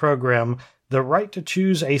treatment program the right to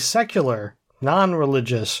choose a secular,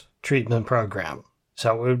 non-religious treatment program.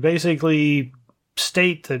 So it would basically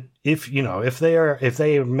state that if they are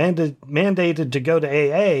mandated to go to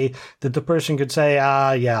AA, that the person could say,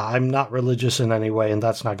 yeah, I'm not religious in any way, and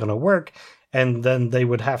that's not going to work, and then they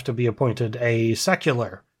would have to be appointed a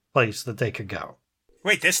secular place that they could go.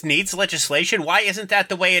 Wait, this needs legislation? Why isn't that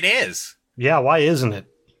the way it is? Yeah, why isn't it?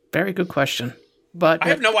 Very good question. But I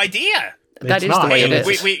have no idea. That It's is not. the way it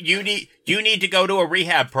is. Wait, you need to go to a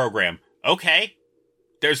rehab program. Okay.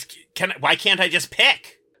 Why can't I just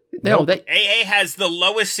pick? No, that AA has the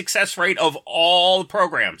lowest success rate of all the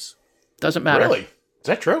programs. doesn't matter. Really? Is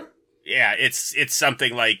that true? Yeah, it's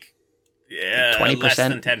something like 20%? less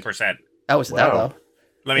than 10%. Oh, is that Wow. low?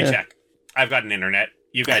 Let me check. I've got an internet.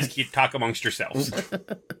 You guys talk amongst yourselves.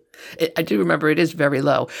 I do remember it is very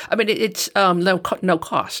low. I mean, it's no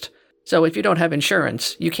cost. So if you don't have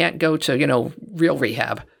insurance, you can't go to, real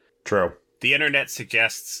rehab. True. The internet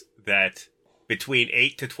suggests that between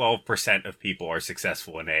 8 to 12% of people are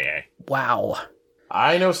successful in AA. Wow.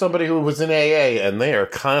 I know somebody who was in AA, and they are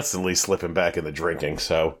constantly slipping back into drinking,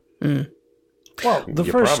 so... Well, the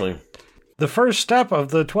you first step of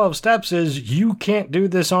the 12 steps is you can't do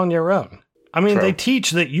this on your own. I mean, True. they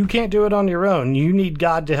teach that you can't do it on your own. You need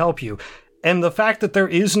God to help you. And the fact that there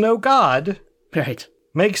is no God Right.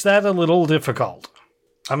 makes that a little difficult.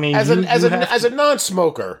 I mean, As a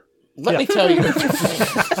non-smoker, let me tell you...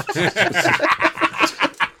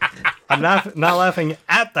 I'm not laughing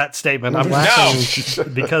at that statement. I'm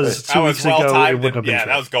laughing because 2 weeks ago it wouldn't have been Yeah,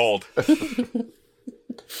 true. that was gold.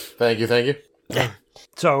 Thank you.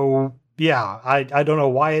 So, yeah, I don't know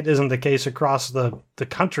why it isn't the case across the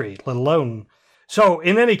country, let alone... So,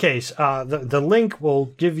 in any case, the link will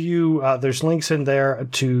give you... there's links in there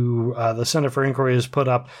to the Center for Inquiry has put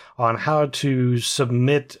up on how to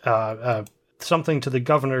submit something to the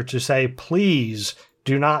governor to say, please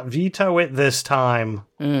do not veto it this time,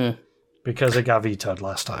 because it got vetoed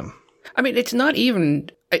last time. I mean, it's not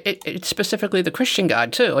even... It's specifically the Christian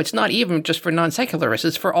God, too. It's not even just for non-secularists.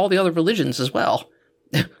 It's for all the other religions as well.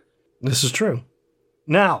 This is true.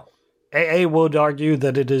 Now, AA would argue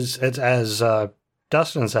that it's as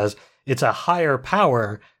Dustin says, it's a higher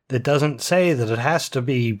power that doesn't say that it has to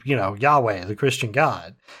be, Yahweh, the Christian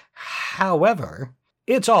God. However,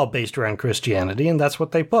 it's all based around Christianity, and that's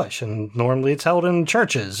what they push. And normally it's held in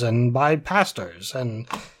churches and by pastors, and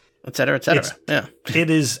Et cetera, et cetera. Yeah. it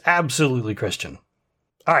is absolutely Christian.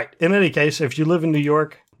 All right. In any case, if you live in New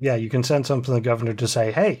York, yeah, you can send something to the governor to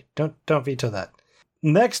say, hey, don't veto that.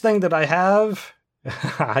 Next thing that I have,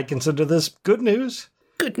 I consider this good news.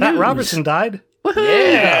 Good news. Pat Robertson died.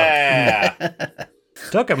 Yeah.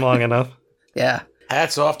 Took him long enough. Yeah.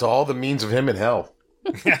 Hats off to all the means of him in hell.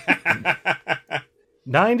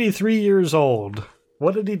 93 years old.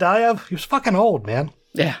 What did he die of? He was fucking old, man.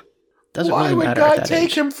 Yeah. Doesn't Why really would matter God at that take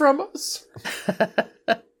age. him from us?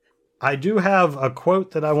 I do have a quote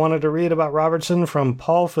that I wanted to read about Robertson from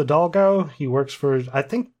Paul Fidalgo. He works for, I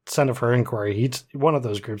think, Center for Inquiry. He's one of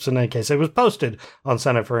those groups. In any case, it was posted on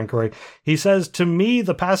Center for Inquiry. He says, "To me,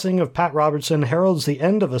 the passing of Pat Robertson heralds the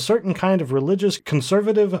end of a certain kind of religious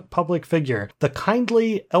conservative public figure. The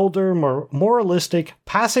kindly, elder, moralistic,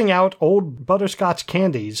 passing out old butterscotch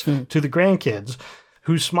candies to the grandkids,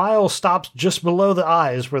 whose smile stops just below the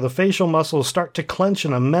eyes where the facial muscles start to clench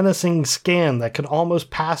in a menacing scan that could almost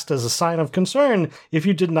pass as a sign of concern if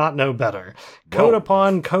you did not know better. Coat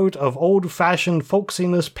upon coat of old-fashioned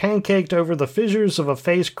folksiness pancaked over the fissures of a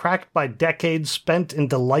face cracked by decades spent in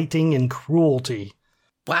delighting in cruelty."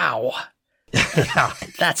 Wow. Yeah.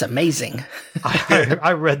 That's amazing.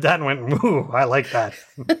 I read that and went, ooh, I like that.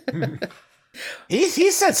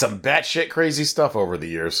 He's said some batshit crazy stuff over the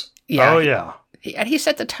years. Yeah. Oh, yeah. And he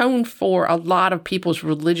set the tone for a lot of people's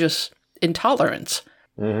religious intolerance.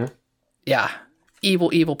 Mm-hmm. Yeah.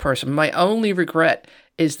 Evil person. My only regret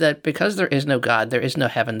is that because there is no God, there is no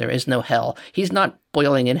heaven, there is no hell, he's not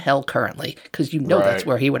boiling in hell currently, because that's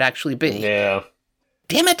where he would actually be. Yeah.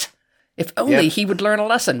 Damn it! If only he would learn a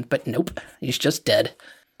lesson, but nope, he's just dead.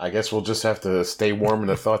 I guess we'll just have to stay warm in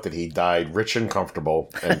the thought that he died rich and comfortable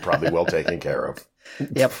and probably well taken care of.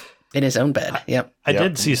 Yep. In his own bed. Yep. I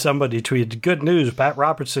did see somebody tweet, "Good news, Pat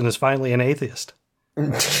Robertson is finally an atheist."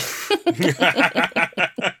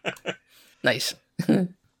 Nice.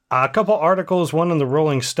 A couple articles, one in the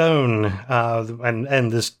Rolling Stone,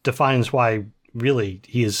 and this defines why really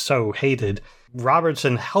he is so hated.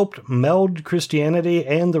 Robertson helped meld Christianity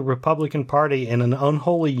and the Republican Party in an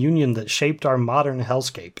unholy union that shaped our modern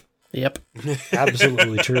hellscape. Yep.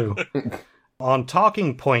 Absolutely true. On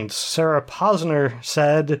Talking Points, Sarah Posner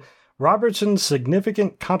said, "Robertson's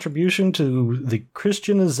significant contribution to the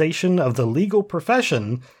Christianization of the legal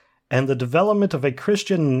profession and the development of a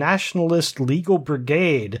Christian nationalist legal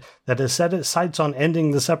brigade that has set its sights on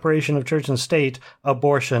ending the separation of church and state,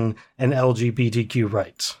 abortion, and LGBTQ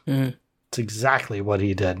rights." Mm. It's exactly what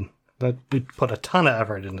he did. We put a ton of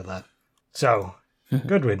effort into that. So,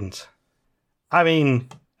 good riddance. I mean,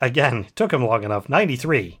 again, it took him long enough.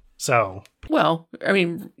 93. So. Well, I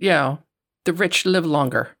mean, yeah, the rich live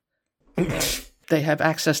longer. They have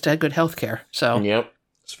access to good health care. So. Yep.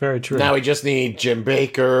 It's very true. Now we just need Jim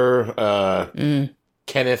Baker,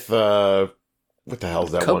 Kenneth, what the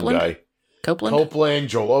hell's that Copeland? one guy? Copeland,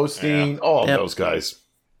 Joel Osteen, all of those guys.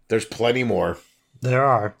 There's plenty more. There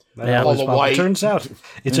are. Yeah. Well, it turns out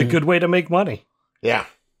it's a good way to make money. Yeah.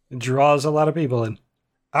 It draws a lot of people in.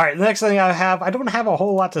 All right, the next thing I don't have a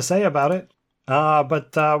whole lot to say about it,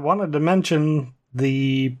 but wanted to mention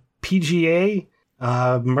the PGA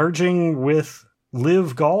merging with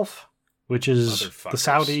Live Golf, which is the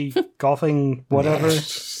Saudi golfing whatever.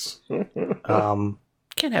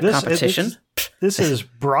 Can't have competition. This has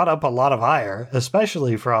brought up a lot of ire,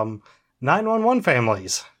 especially from 911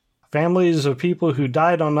 families. Families of people who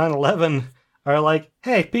died on 9/11 are like,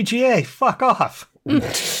 "Hey, PGA, fuck off."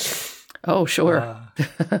 Oh, sure.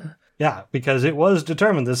 Yeah, because it was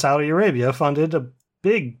determined that Saudi Arabia funded a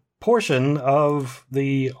big portion of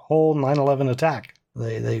the whole 9/11 attack.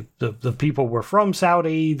 The people were from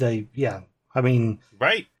Saudi.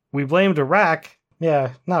 Right. We blamed Iraq.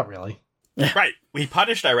 Yeah, not really. Right. We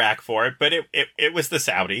punished Iraq for it, but it was the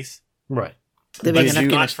Saudis. Right.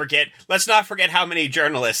 Let's not forget how many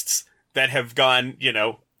journalists that have gone,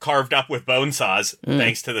 carved up with bone saws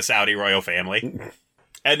thanks to the Saudi royal family.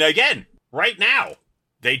 And again, right now,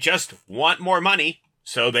 they just want more money,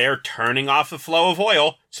 so they're turning off the flow of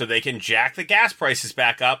oil so they can jack the gas prices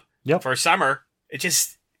back up for summer. It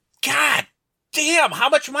just, God damn, how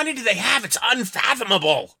much money do they have? It's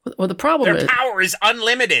unfathomable. Well, the problem Their is... power is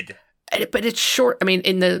unlimited. But it's short. I mean,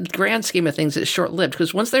 in the grand scheme of things, it's short-lived,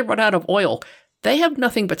 because once they run out of oil, they have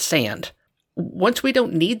nothing but sand. Once we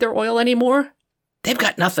don't need their oil anymore, they've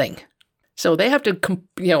got nothing. So they have to,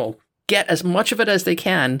 get as much of it as they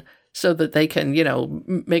can so that they can,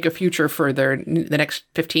 make a future for the next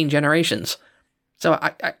 15 generations. So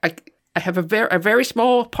I have a very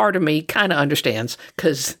small part of me kind of understands,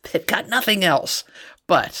 because they've got nothing else.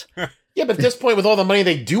 But yeah, but at this point, with all the money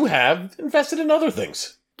they do have, invested in other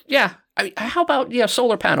things. Yeah. I mean, how about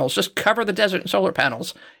solar panels? Just cover the desert in solar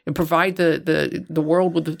panels and provide the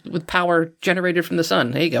world with power generated from the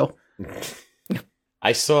sun. There you go.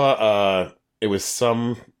 I saw it was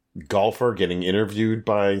some golfer getting interviewed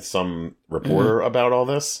by some reporter about all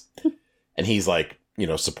this, and he's like,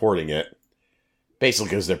 supporting it, basically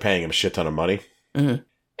because they're paying him a shit ton of money, and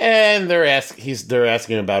they're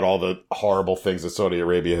asking about all the horrible things that Saudi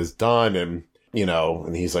Arabia has done, and.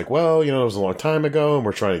 And he's like, well, it was a long time ago, and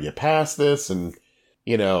we're trying to get past this. And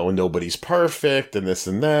nobody's perfect and this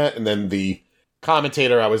and that. And then the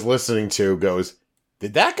commentator I was listening to goes,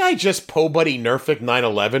 did that guy just Buddy Nerfic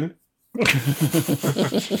 9/11?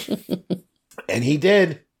 And he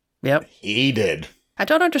did. Yep. He did. I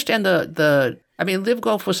don't understand I mean, Live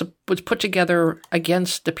Golf was put together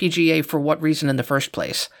against the PGA for what reason in the first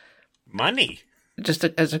place? Money. Just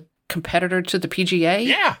as a competitor to the PGA?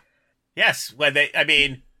 Yeah. Yes. Well,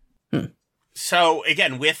 So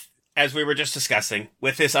again, as we were just discussing,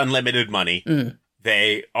 with this unlimited money,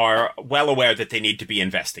 they are well aware that they need to be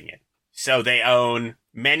investing it. So they own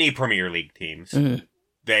many Premier League teams.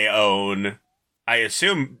 They own, I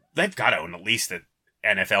assume, they've got to own at least an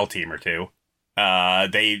NFL team or two.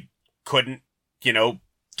 They couldn't,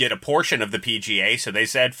 get a portion of the PGA, so they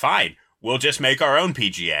said, fine, we'll just make our own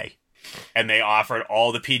PGA. And they offered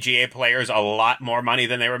all the PGA players a lot more money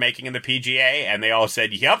than they were making in the PGA, and they all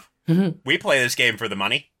said, yep, we play this game for the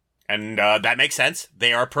money. And that makes sense.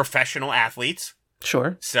 They are professional athletes.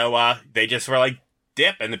 Sure. So they just were like,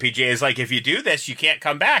 dip, and the PGA is like, if you do this, you can't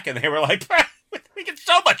come back. And they were like, we get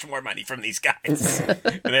so much more money from these guys.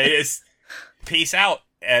 And they just peace out.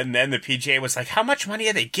 And then the PGA was like, how much money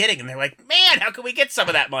are they getting? And they're like, man, how can we get some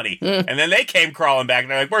of that money? And then they came crawling back,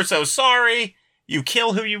 and they're like, we're so sorry. You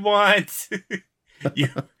kill who you want.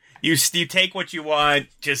 you take what you want.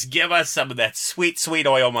 Just give us some of that sweet, sweet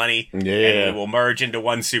oil money. Yeah. And we'll merge into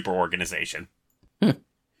one super organization.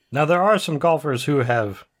 Now, there are some golfers who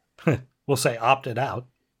have, we'll say, opted out.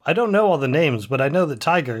 I don't know all the names, but I know that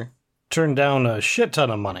Tiger turned down a shit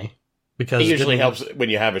ton of money. Because it usually helps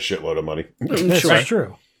when you have a shitload of money. This is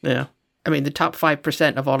true. Yeah. I mean, the top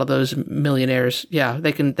 5% of all of those millionaires, yeah,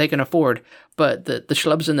 they can afford. But the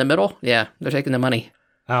schlubs in the middle, yeah, they're taking the money.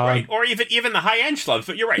 Right. Or even the high-end schlubs.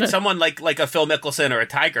 But you're right. Yeah. Someone like a Phil Mickelson or a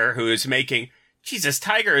Tiger who is making... Jesus,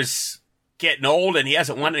 Tiger's getting old and he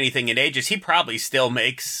hasn't won anything in ages. He probably still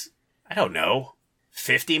makes, I don't know,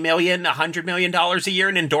 $50 million, $100 million a year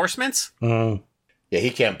in endorsements? Yeah,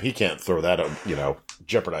 he can't throw that up,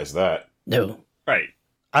 jeopardize that. No. Right.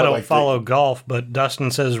 I don't follow golf, but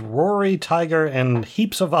Dustin says Rory, Tiger, and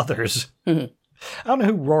heaps of others. I don't know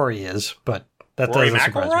who Rory is, but that Rory doesn't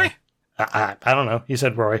surprise McIlroy? me. I don't know. He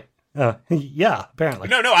said Rory. Yeah, apparently.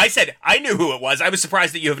 No, I said I knew who it was. I was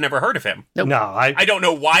surprised that you have never heard of him. Nope. No, I don't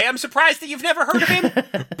know why I'm surprised that you've never heard of him,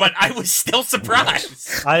 but I was still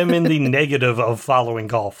surprised. I am in the negative of following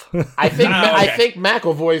golf. I think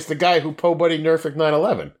McIlroy is the guy who Buddy Nerfic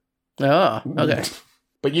 9/11. Oh, okay.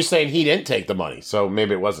 But you're saying he didn't take the money, so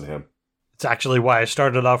maybe it wasn't him. It's actually why I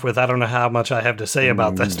started off with I don't know how much I have to say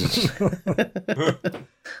about this.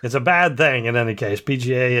 It's a bad thing in any case.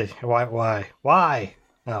 PGA, why?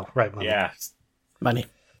 Oh, right, money. Yeah. Money.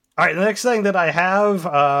 All right, the next thing that I have,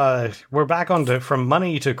 we're back on from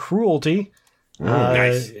money to cruelty.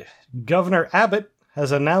 Nice. Governor Abbott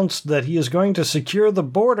has announced that he is going to secure the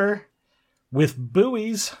border with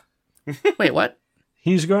buoys. Wait, what?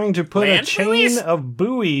 He's going to put Land a chain buoys? of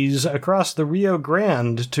buoys across the Rio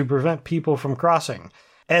Grande to prevent people from crossing.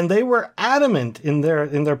 And they were adamant in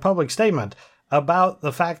their public statement about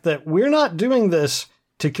the fact that we're not doing this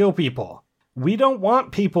to kill people. We don't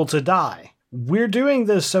want people to die. We're doing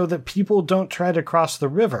this so that people don't try to cross the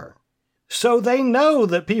river. So they know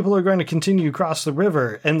that people are going to continue to cross the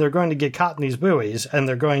river and they're going to get caught in these buoys and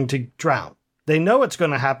they're going to drown. They know it's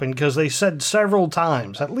going to happen because they said several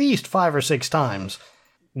times, at least 5 or 6 times,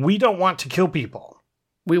 we don't want to kill people.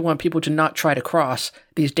 We want people to not try to cross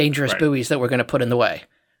these dangerous buoys that we're going to put in the way.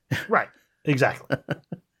 Right. Exactly.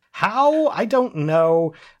 How? I don't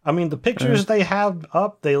know. I mean, the pictures they have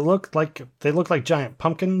up, they look like giant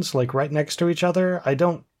pumpkins, like right next to each other. I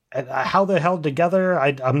don't. How they're held together,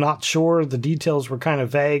 I'm not sure. The details were kind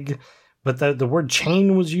of vague, but the word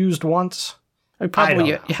chain was used once. I mean, probably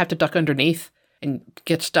you have to duck underneath and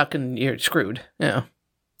get stuck and you're screwed. Yeah.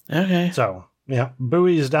 Okay. So, yeah,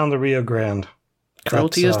 buoys down the Rio Grande.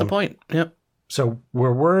 Cruelty is the point. Yep. So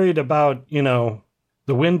we're worried about,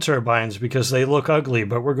 the wind turbines because they look ugly,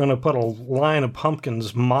 but we're going to put a line of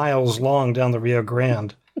pumpkins miles long down the Rio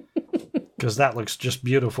Grande because that looks just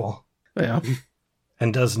beautiful. Yeah.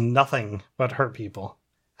 And does nothing but hurt people.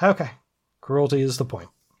 Okay. Cruelty is the point.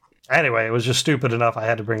 Anyway, it was just stupid enough I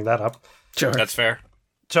had to bring that up. Sure. That's fair.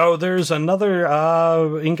 So there's another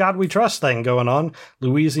In God We Trust thing going on.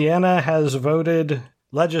 Louisiana has voted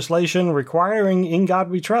legislation requiring In God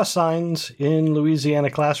We Trust signs in Louisiana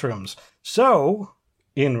classrooms. So,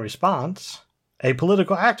 in response, a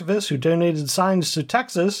political activist who donated signs to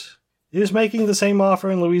Texas is making the same offer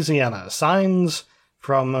in Louisiana. Signs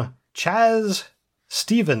from Chaz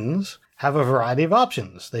Stevens have a variety of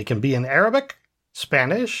options. They can be in Arabic,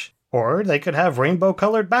 Spanish, or they could have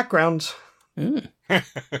rainbow-colored backgrounds.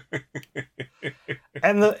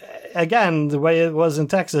 And again, the way it was in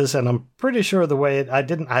Texas, and I'm pretty sure the way I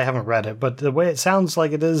haven't read it, but the way it sounds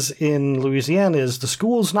like it is in Louisiana is the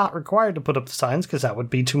school's not required to put up the signs because that would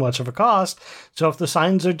be too much of a cost. So if the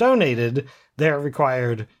signs are donated, they're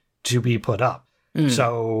required to be put up.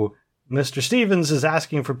 So Mr. Stevens is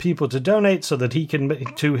asking for people to donate so that he can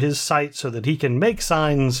to his site so that he can make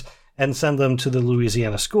signs and send them to the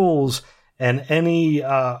Louisiana schools. And any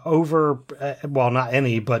not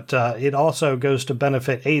any, but it also goes to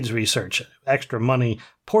benefit AIDS research. Extra money,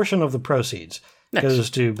 portion of the proceeds goes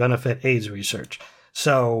to benefit AIDS research.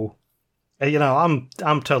 So, I'm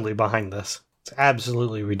totally behind this. It's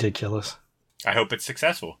absolutely ridiculous. I hope it's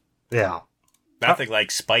successful. Yeah. Nothing like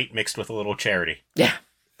spite mixed with a little charity. Yeah.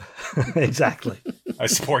 Exactly. I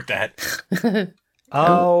support that.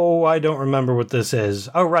 Oh, I don't remember what this is.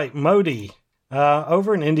 Oh, right, Modi.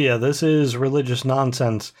 Over in India, this is religious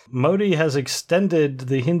nonsense. Modi has extended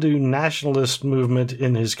the Hindu nationalist movement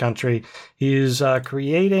in his country. He's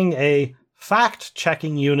creating a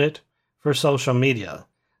fact-checking unit for social media.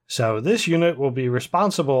 So this unit will be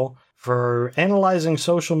responsible for analyzing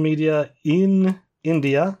social media in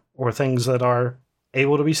India, or things that are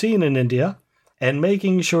able to be seen in India, and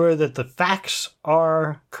making sure that the facts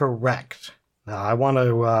are correct. Now, I want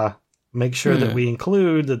to make sure that we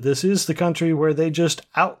include that this is the country where they just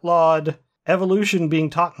outlawed evolution being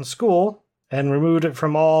taught in school and removed it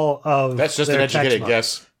from all of That's just their an educated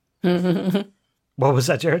textbooks. guess. What was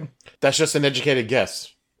that, Jared? That's just an educated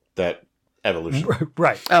guess. That evolution.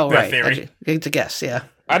 Right. Oh, That right. theory. It's a guess, yeah.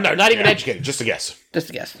 No, not even educated. Just a guess. Just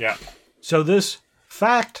a guess. Yeah. So this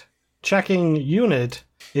fact-checking unit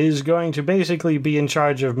is going to basically be in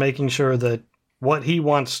charge of making sure that what he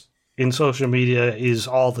wants in social media is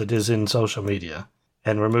all that is in social media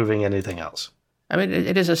and removing anything else. I mean,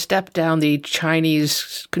 it is a step down the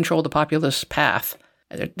Chinese control the populace path.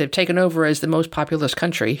 They've taken over as the most populous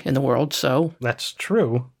country in the world, so... That's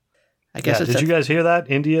true. I guess did you guys hear that?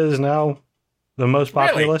 India is now the most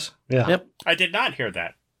populous? Really? Yeah. Yep. I did not hear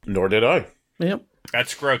that. Nor did I. Yep.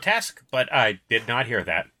 That's grotesque, but I did not hear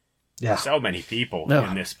that. Yeah. So many people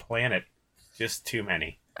in this planet. Just too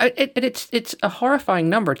many. It's a horrifying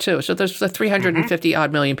number, too. So there's the 350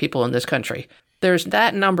 odd million people in this country. There's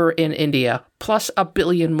that number in India, plus a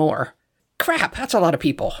billion more. Crap, that's a lot of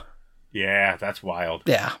people. Yeah, that's wild.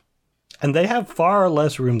 Yeah. And they have far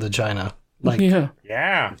less room than China. Yeah.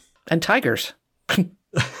 Yeah. And tigers.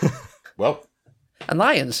 Well. And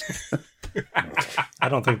lions. I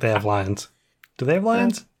don't think they have lions. Do they have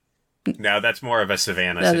lions? No, that's more of a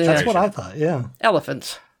savannah That's situation. That's what I thought, yeah.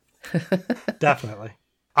 Elephants. Definitely.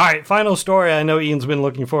 All right, final story. I know Ian's been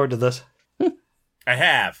looking forward to this. I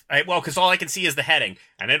have. Because all I can see is the heading,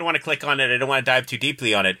 and I don't want to click on it. I don't want to dive too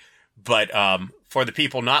deeply on it. But for the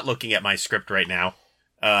people not looking at my script right now,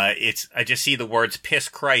 I just see the words "piss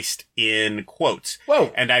Christ" in quotes.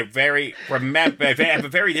 Whoa! And I have a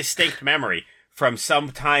very distinct memory from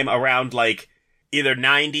sometime around like either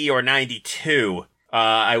 90 or 92.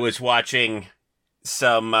 I was watching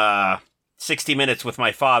some 60 Minutes with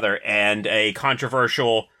my father, and a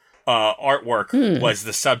controversial artwork was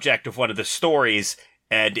the subject of one of the stories,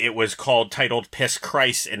 and it was titled "Piss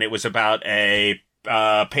Christ," and it was about a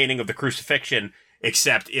painting of the crucifixion,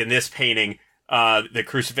 except in this painting, the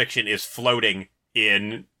crucifixion is floating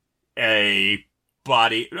in a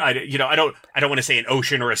body. I don't want to say an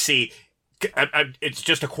ocean or a sea. It's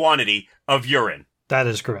just a quantity of urine. That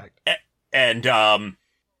is correct. And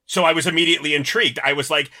so I was immediately intrigued. I was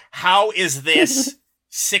like, how is this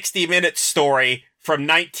 60 Minutes story from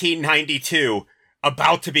 1992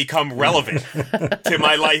 about to become relevant to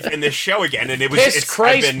my life in this show again? And it was Piss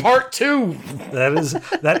Christ Part 2.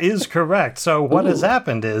 That is correct. So what has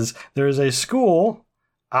happened is there is a school,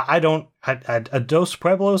 at Dos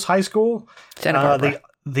Pueblos High School. Santa Barbara.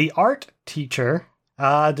 The art teacher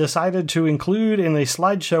decided to include in a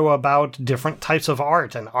slideshow about different types of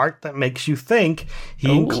art and art that makes you think.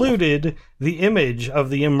 He included the image of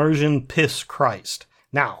the immersion Piss Christ.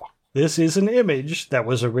 Now, this is an image that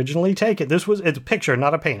was originally taken. It's a picture,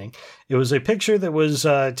 not a painting. It was a picture that was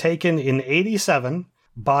taken in 1987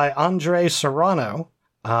 by Andre Serrano,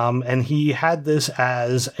 and he had this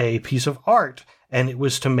as a piece of art, and it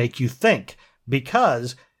was to make you think.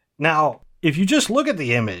 Because, now, if you just look at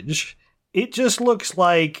the image, it just looks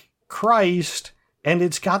like Christ, and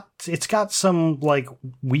it's got some like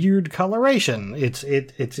weird coloration.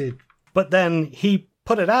 But then he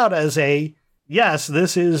put it out as yes,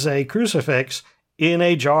 this is a crucifix in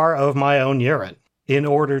a jar of my own urine in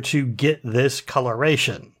order to get this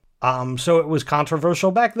coloration. So it was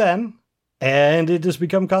controversial back then, And it has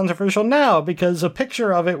become controversial now because a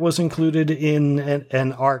picture of it was included in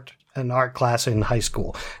an art class in high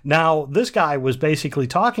school. Now, this guy was basically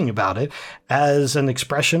talking about it as an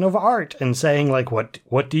expression of art and saying, like, what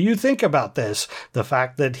do you think about this? The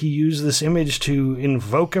fact that he used this image to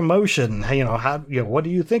invoke emotion. What do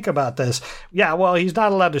you think about this? Yeah, well, he's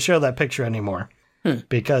not allowed to show that picture anymore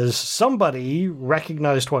because somebody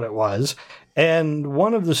recognized what it was, and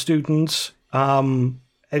one of the students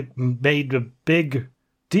made a big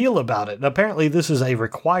deal about it. And apparently this is a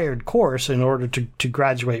required course in order to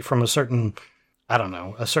graduate from a certain,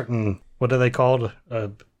 what are they called?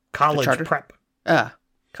 College prep.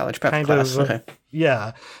 College prep class. Okay.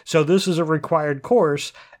 Yeah. So this is a required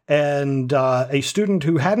course, and a student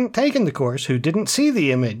who hadn't taken the course, who didn't see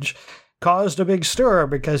the image, caused a big stir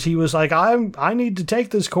because he was like, I need to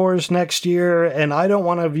take this course next year, and I don't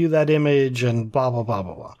want to view that image, and blah, blah, blah,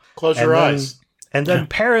 blah, blah. Close your eyes. And then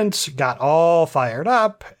parents got all fired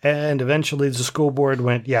up, and eventually the school board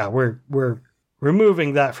went, yeah, we're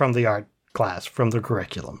removing that from the art class, from the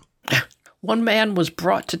curriculum. One man was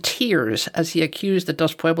brought to tears as he accused the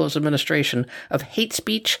Dos Pueblos administration of hate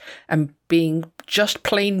speech and being just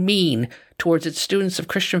plain mean towards its students of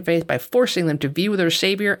Christian faith by forcing them to view their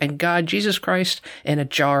Savior and God, Jesus Christ, in a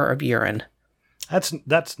jar of urine.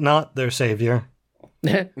 That's not their Savior.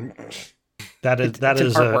 That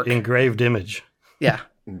is an engraved image. Yeah.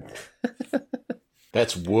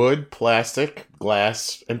 That's wood, plastic,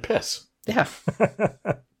 glass, and piss. Yeah.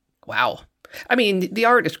 Wow. I mean, the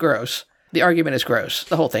art is gross. The argument is gross.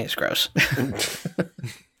 The whole thing is gross.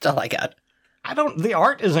 That's all I got. The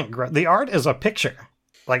art isn't gross. The art is a picture.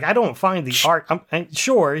 Like, I don't find the art.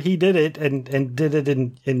 Sure, he did it and did it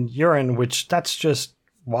in urine, which that's just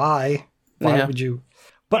why. Why would you?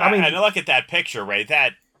 But I mean, and look at that picture, right?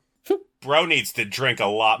 That bro needs to drink a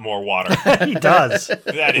lot more water. He does.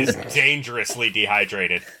 That is dangerously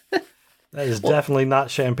dehydrated. That is definitely not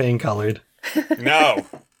champagne colored. No.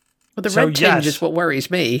 Well, the red tinge is what worries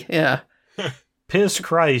me. Yeah. Piss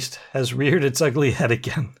Christ has reared its ugly head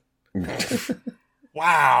again.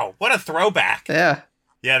 Wow. What a throwback. Yeah.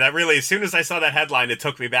 Yeah, that really, as soon as I saw that headline, it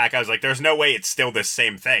took me back. I was like, there's no way it's still the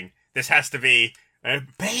same thing. This has to be,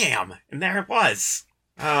 bam. And there it was.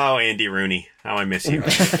 Oh, Andy Rooney. How I miss you.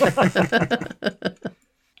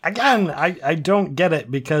 Again, I don't get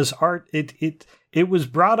it because art, it was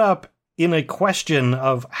brought up in a question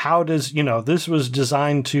of how does, this was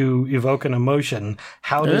designed to evoke an emotion.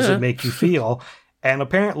 How does it make you feel? And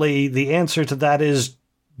apparently the answer to that is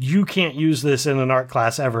you can't use this in an art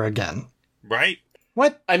class ever again. Right?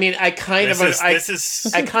 What? I mean, I kind of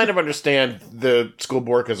understand the school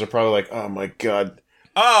board because they're probably like, oh my God.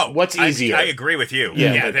 Oh, what's easier? I agree with you.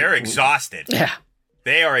 Yeah, they're exhausted. Yeah.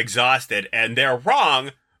 They are exhausted and they're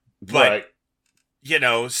wrong, but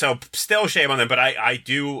so still shame on them, but I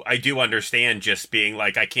do understand just being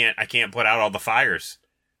like, I can't put out all the fires.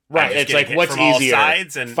 Right. It's like, what's easier?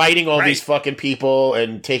 And fighting all these fucking people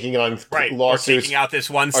and taking on lawsuits. Or taking out this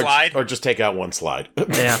one slide. Or just take out one slide.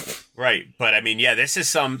 Yeah. Right. But I mean, this is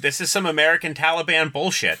some American Taliban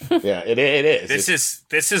bullshit. Yeah, it is.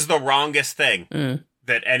 This is the wrongest thing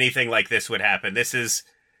that anything like this would happen. This is,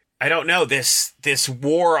 I don't know, this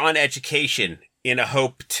war on education in a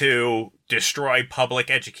hope to destroy public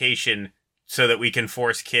education so that we can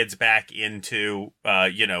force kids back into,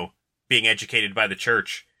 being educated by the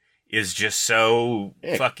church is just so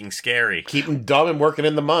fucking scary. Keep them dumb and working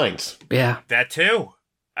in the mines. Yeah. That too.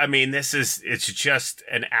 I mean, it's just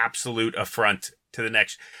an absolute affront to the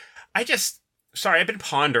next. I've been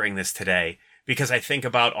pondering this today because I think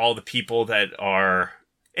about all the people that are,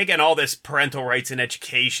 again, all this parental rights in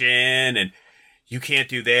education and you can't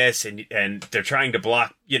do this and they're trying to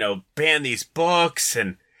block, ban these books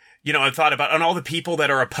and, I've thought about and all the people that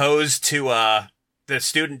are opposed to, the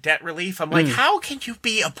student debt relief. I'm like, how can you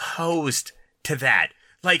be opposed to that?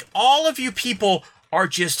 Like, all of you people are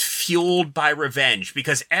just fueled by revenge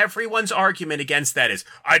because everyone's argument against that is,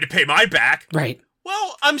 I had to pay mine back. Right.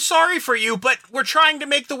 Well, I'm sorry for you, but we're trying to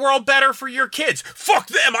make the world better for your kids. Fuck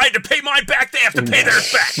them. I had to pay mine back. They have to pay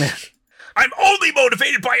theirs back. I'm only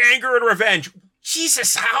motivated by anger and revenge.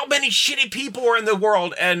 Jesus, how many shitty people are in the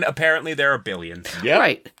world? And apparently there are billions. Yeah.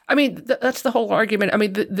 Right. I mean, that's the whole argument. I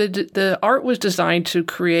mean, the art was designed to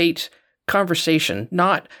create conversation,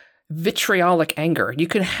 not vitriolic anger. You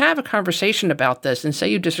can have a conversation about this and say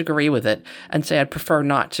you disagree with it and say I'd prefer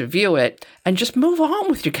not to view it and just move on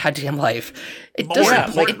with your goddamn life. It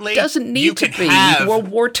doesn't need to be World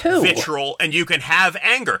War II. Vitriol and you can have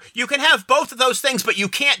anger. You can have both of those things, but you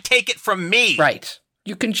can't take it from me. Right.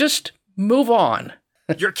 You can just move on.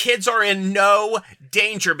 Your kids are in no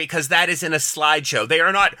danger because that is in a slideshow. They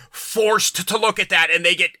are not forced to look at that and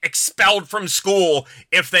they get expelled from school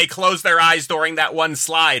if they close their eyes during that one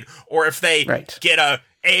slide or if they get a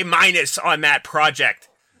A- on that project.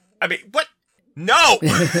 I mean, what? No,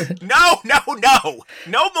 no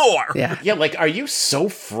more. Yeah. Like, are you so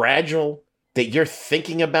fragile that you're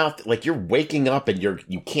thinking about, like, you're waking up and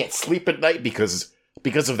you can't sleep at night because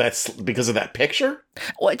of that picture?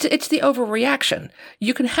 Well, it's the overreaction.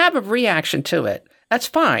 You can have a reaction to it. That's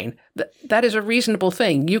fine. That is a reasonable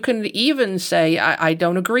thing. You can even say, I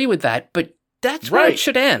don't agree with that, but that's where it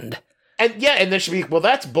should end. And there should be, well,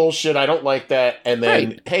 that's bullshit. I don't like that. And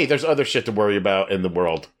then, hey, there's other shit to worry about in the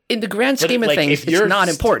world. In the grand scheme of things, it's not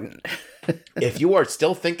important. If you are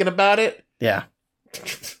still thinking about it. Yeah.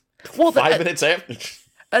 Well, 5 minutes after.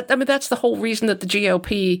 I mean, that's the whole reason that the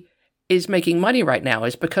GOP is making money right now,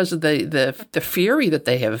 is because of the fury that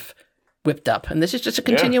they have whipped up. And this is just a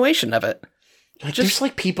continuation of it. There's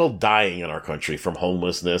like people dying in our country from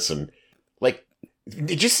homelessness. And like,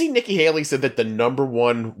 did you see Nikki Haley said that the number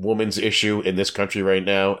one woman's issue in this country right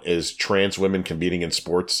now is trans women competing in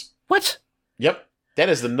sports? What? Yep. That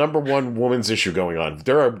is the number one woman's issue going on.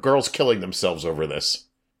 There are girls killing themselves over this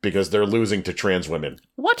because they're losing to trans women.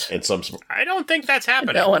 What? In some I don't think that's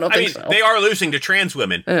happening. No, I don't think so. They are losing to trans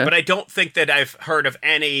women, but I don't think that I've heard of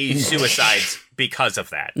any suicides because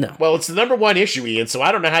of that. No. Well, it's the number one issue, Ian, so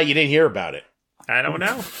I don't know how you didn't hear about it. I don't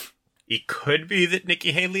know. It could be that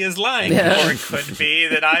Nikki Haley is lying, or it could be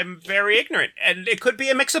that I'm very ignorant, and it could be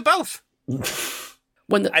a mix of both.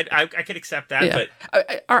 I could accept that, but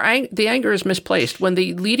the anger is misplaced when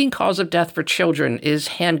the leading cause of death for children is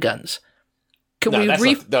handguns.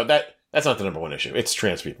 That's not the number one issue. It's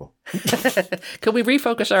trans people. Can we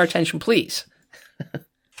refocus our attention, please?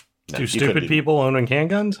 Do stupid people owning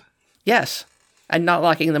handguns? Yes. And not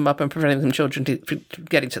locking them up and preventing them children from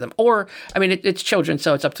getting to them. Or, I mean, it's children,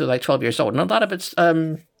 so it's up to like 12 years old. And a lot of it's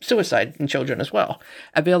suicide in children as well.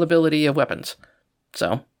 Availability of weapons.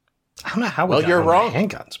 So I don't know how you're wrong.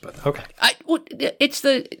 Handguns, but okay. It's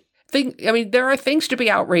the thing. I mean, there are things to be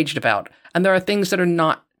outraged about, and there are things that are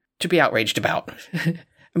not to be outraged about. I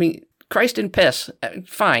mean, Christ in piss.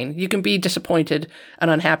 Fine, you can be disappointed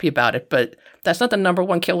and unhappy about it, but that's not the number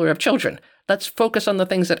one killer of children. Let's focus on the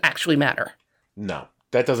things that actually matter. No,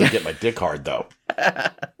 that doesn't get my dick hard, though.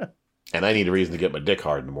 And I need a reason to get my dick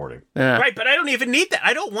hard in the morning. Right, but I don't even need that.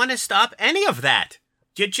 I don't want to stop any of that.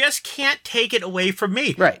 You just can't take it away from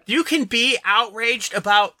me. Right. You can be outraged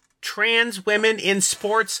about trans women in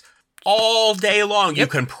sports all day long. Yep. You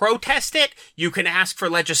can protest it. You can ask for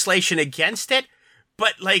legislation against it.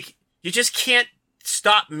 But, like, you just can't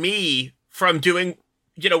stop me from doing,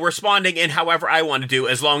 responding in however I want to do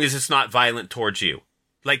as long as it's not violent towards you.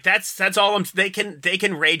 Like, that's all they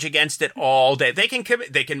can rage against it all day. They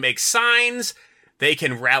can make signs. They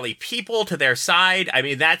can rally people to their side. I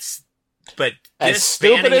mean, but as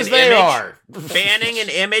stupid as they are. Banning an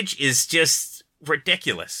image is just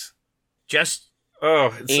ridiculous.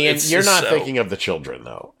 And you're not thinking of the children,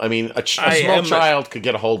 though. I mean, a small child could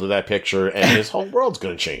get a hold of that picture, and his whole world's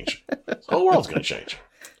going to change. His whole world's going to change.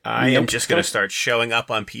 I am just going to start showing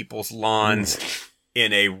up on people's lawns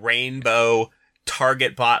in a rainbow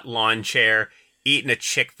Target bought lawn chair, eating a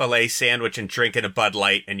Chick-fil-A sandwich and drinking a Bud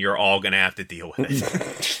Light, and you're all going to have to deal with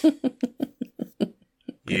it.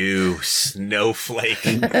 You snowflake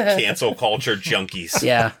cancel culture junkies.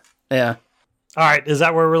 Yeah. All right, is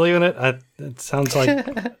that where we're leaving it? It sounds like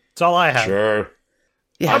it's all I have. Sure.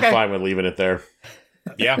 Yeah. I'm fine with leaving it there.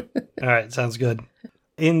 Yeah. All right, sounds good.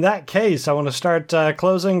 In that case, I want to start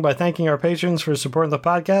closing by thanking our patrons for supporting the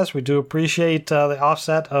podcast. We do appreciate the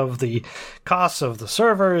offset of the costs of the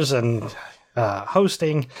servers and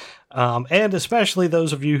hosting, and especially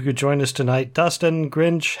those of you who could join us tonight. Dustin,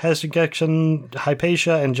 Grinch, Hesigection,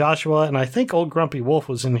 Hypatia, and Joshua, and I think Old Grumpy Wolf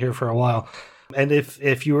was in here for a while. And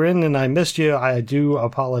if you were in and I missed you, I do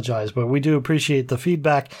apologize, but we do appreciate the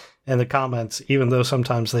feedback and the comments, even though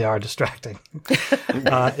sometimes they are distracting.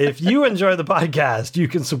 If you enjoy the podcast, you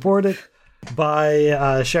can support it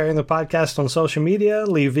by sharing the podcast on social media,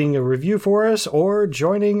 leaving a review for us, or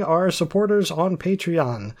joining our supporters on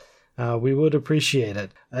Patreon. We would appreciate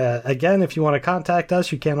it. Again, if you want to contact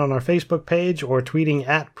us, you can on our Facebook page or tweeting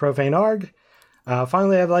at ProfaneArg.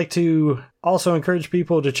 Finally, I'd like to also encourage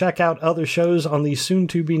people to check out other shows on the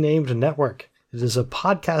soon-to-be-named network. It is a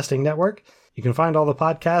podcasting network. You can find all the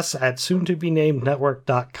podcasts at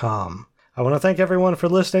soon-to-be-named-network.com. I want to thank everyone for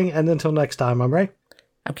listening, and until next time, I'm Ray.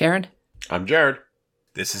 I'm Karen. I'm Jared.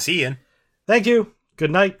 This is Ian. Thank you,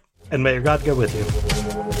 good night, and may your God go with you.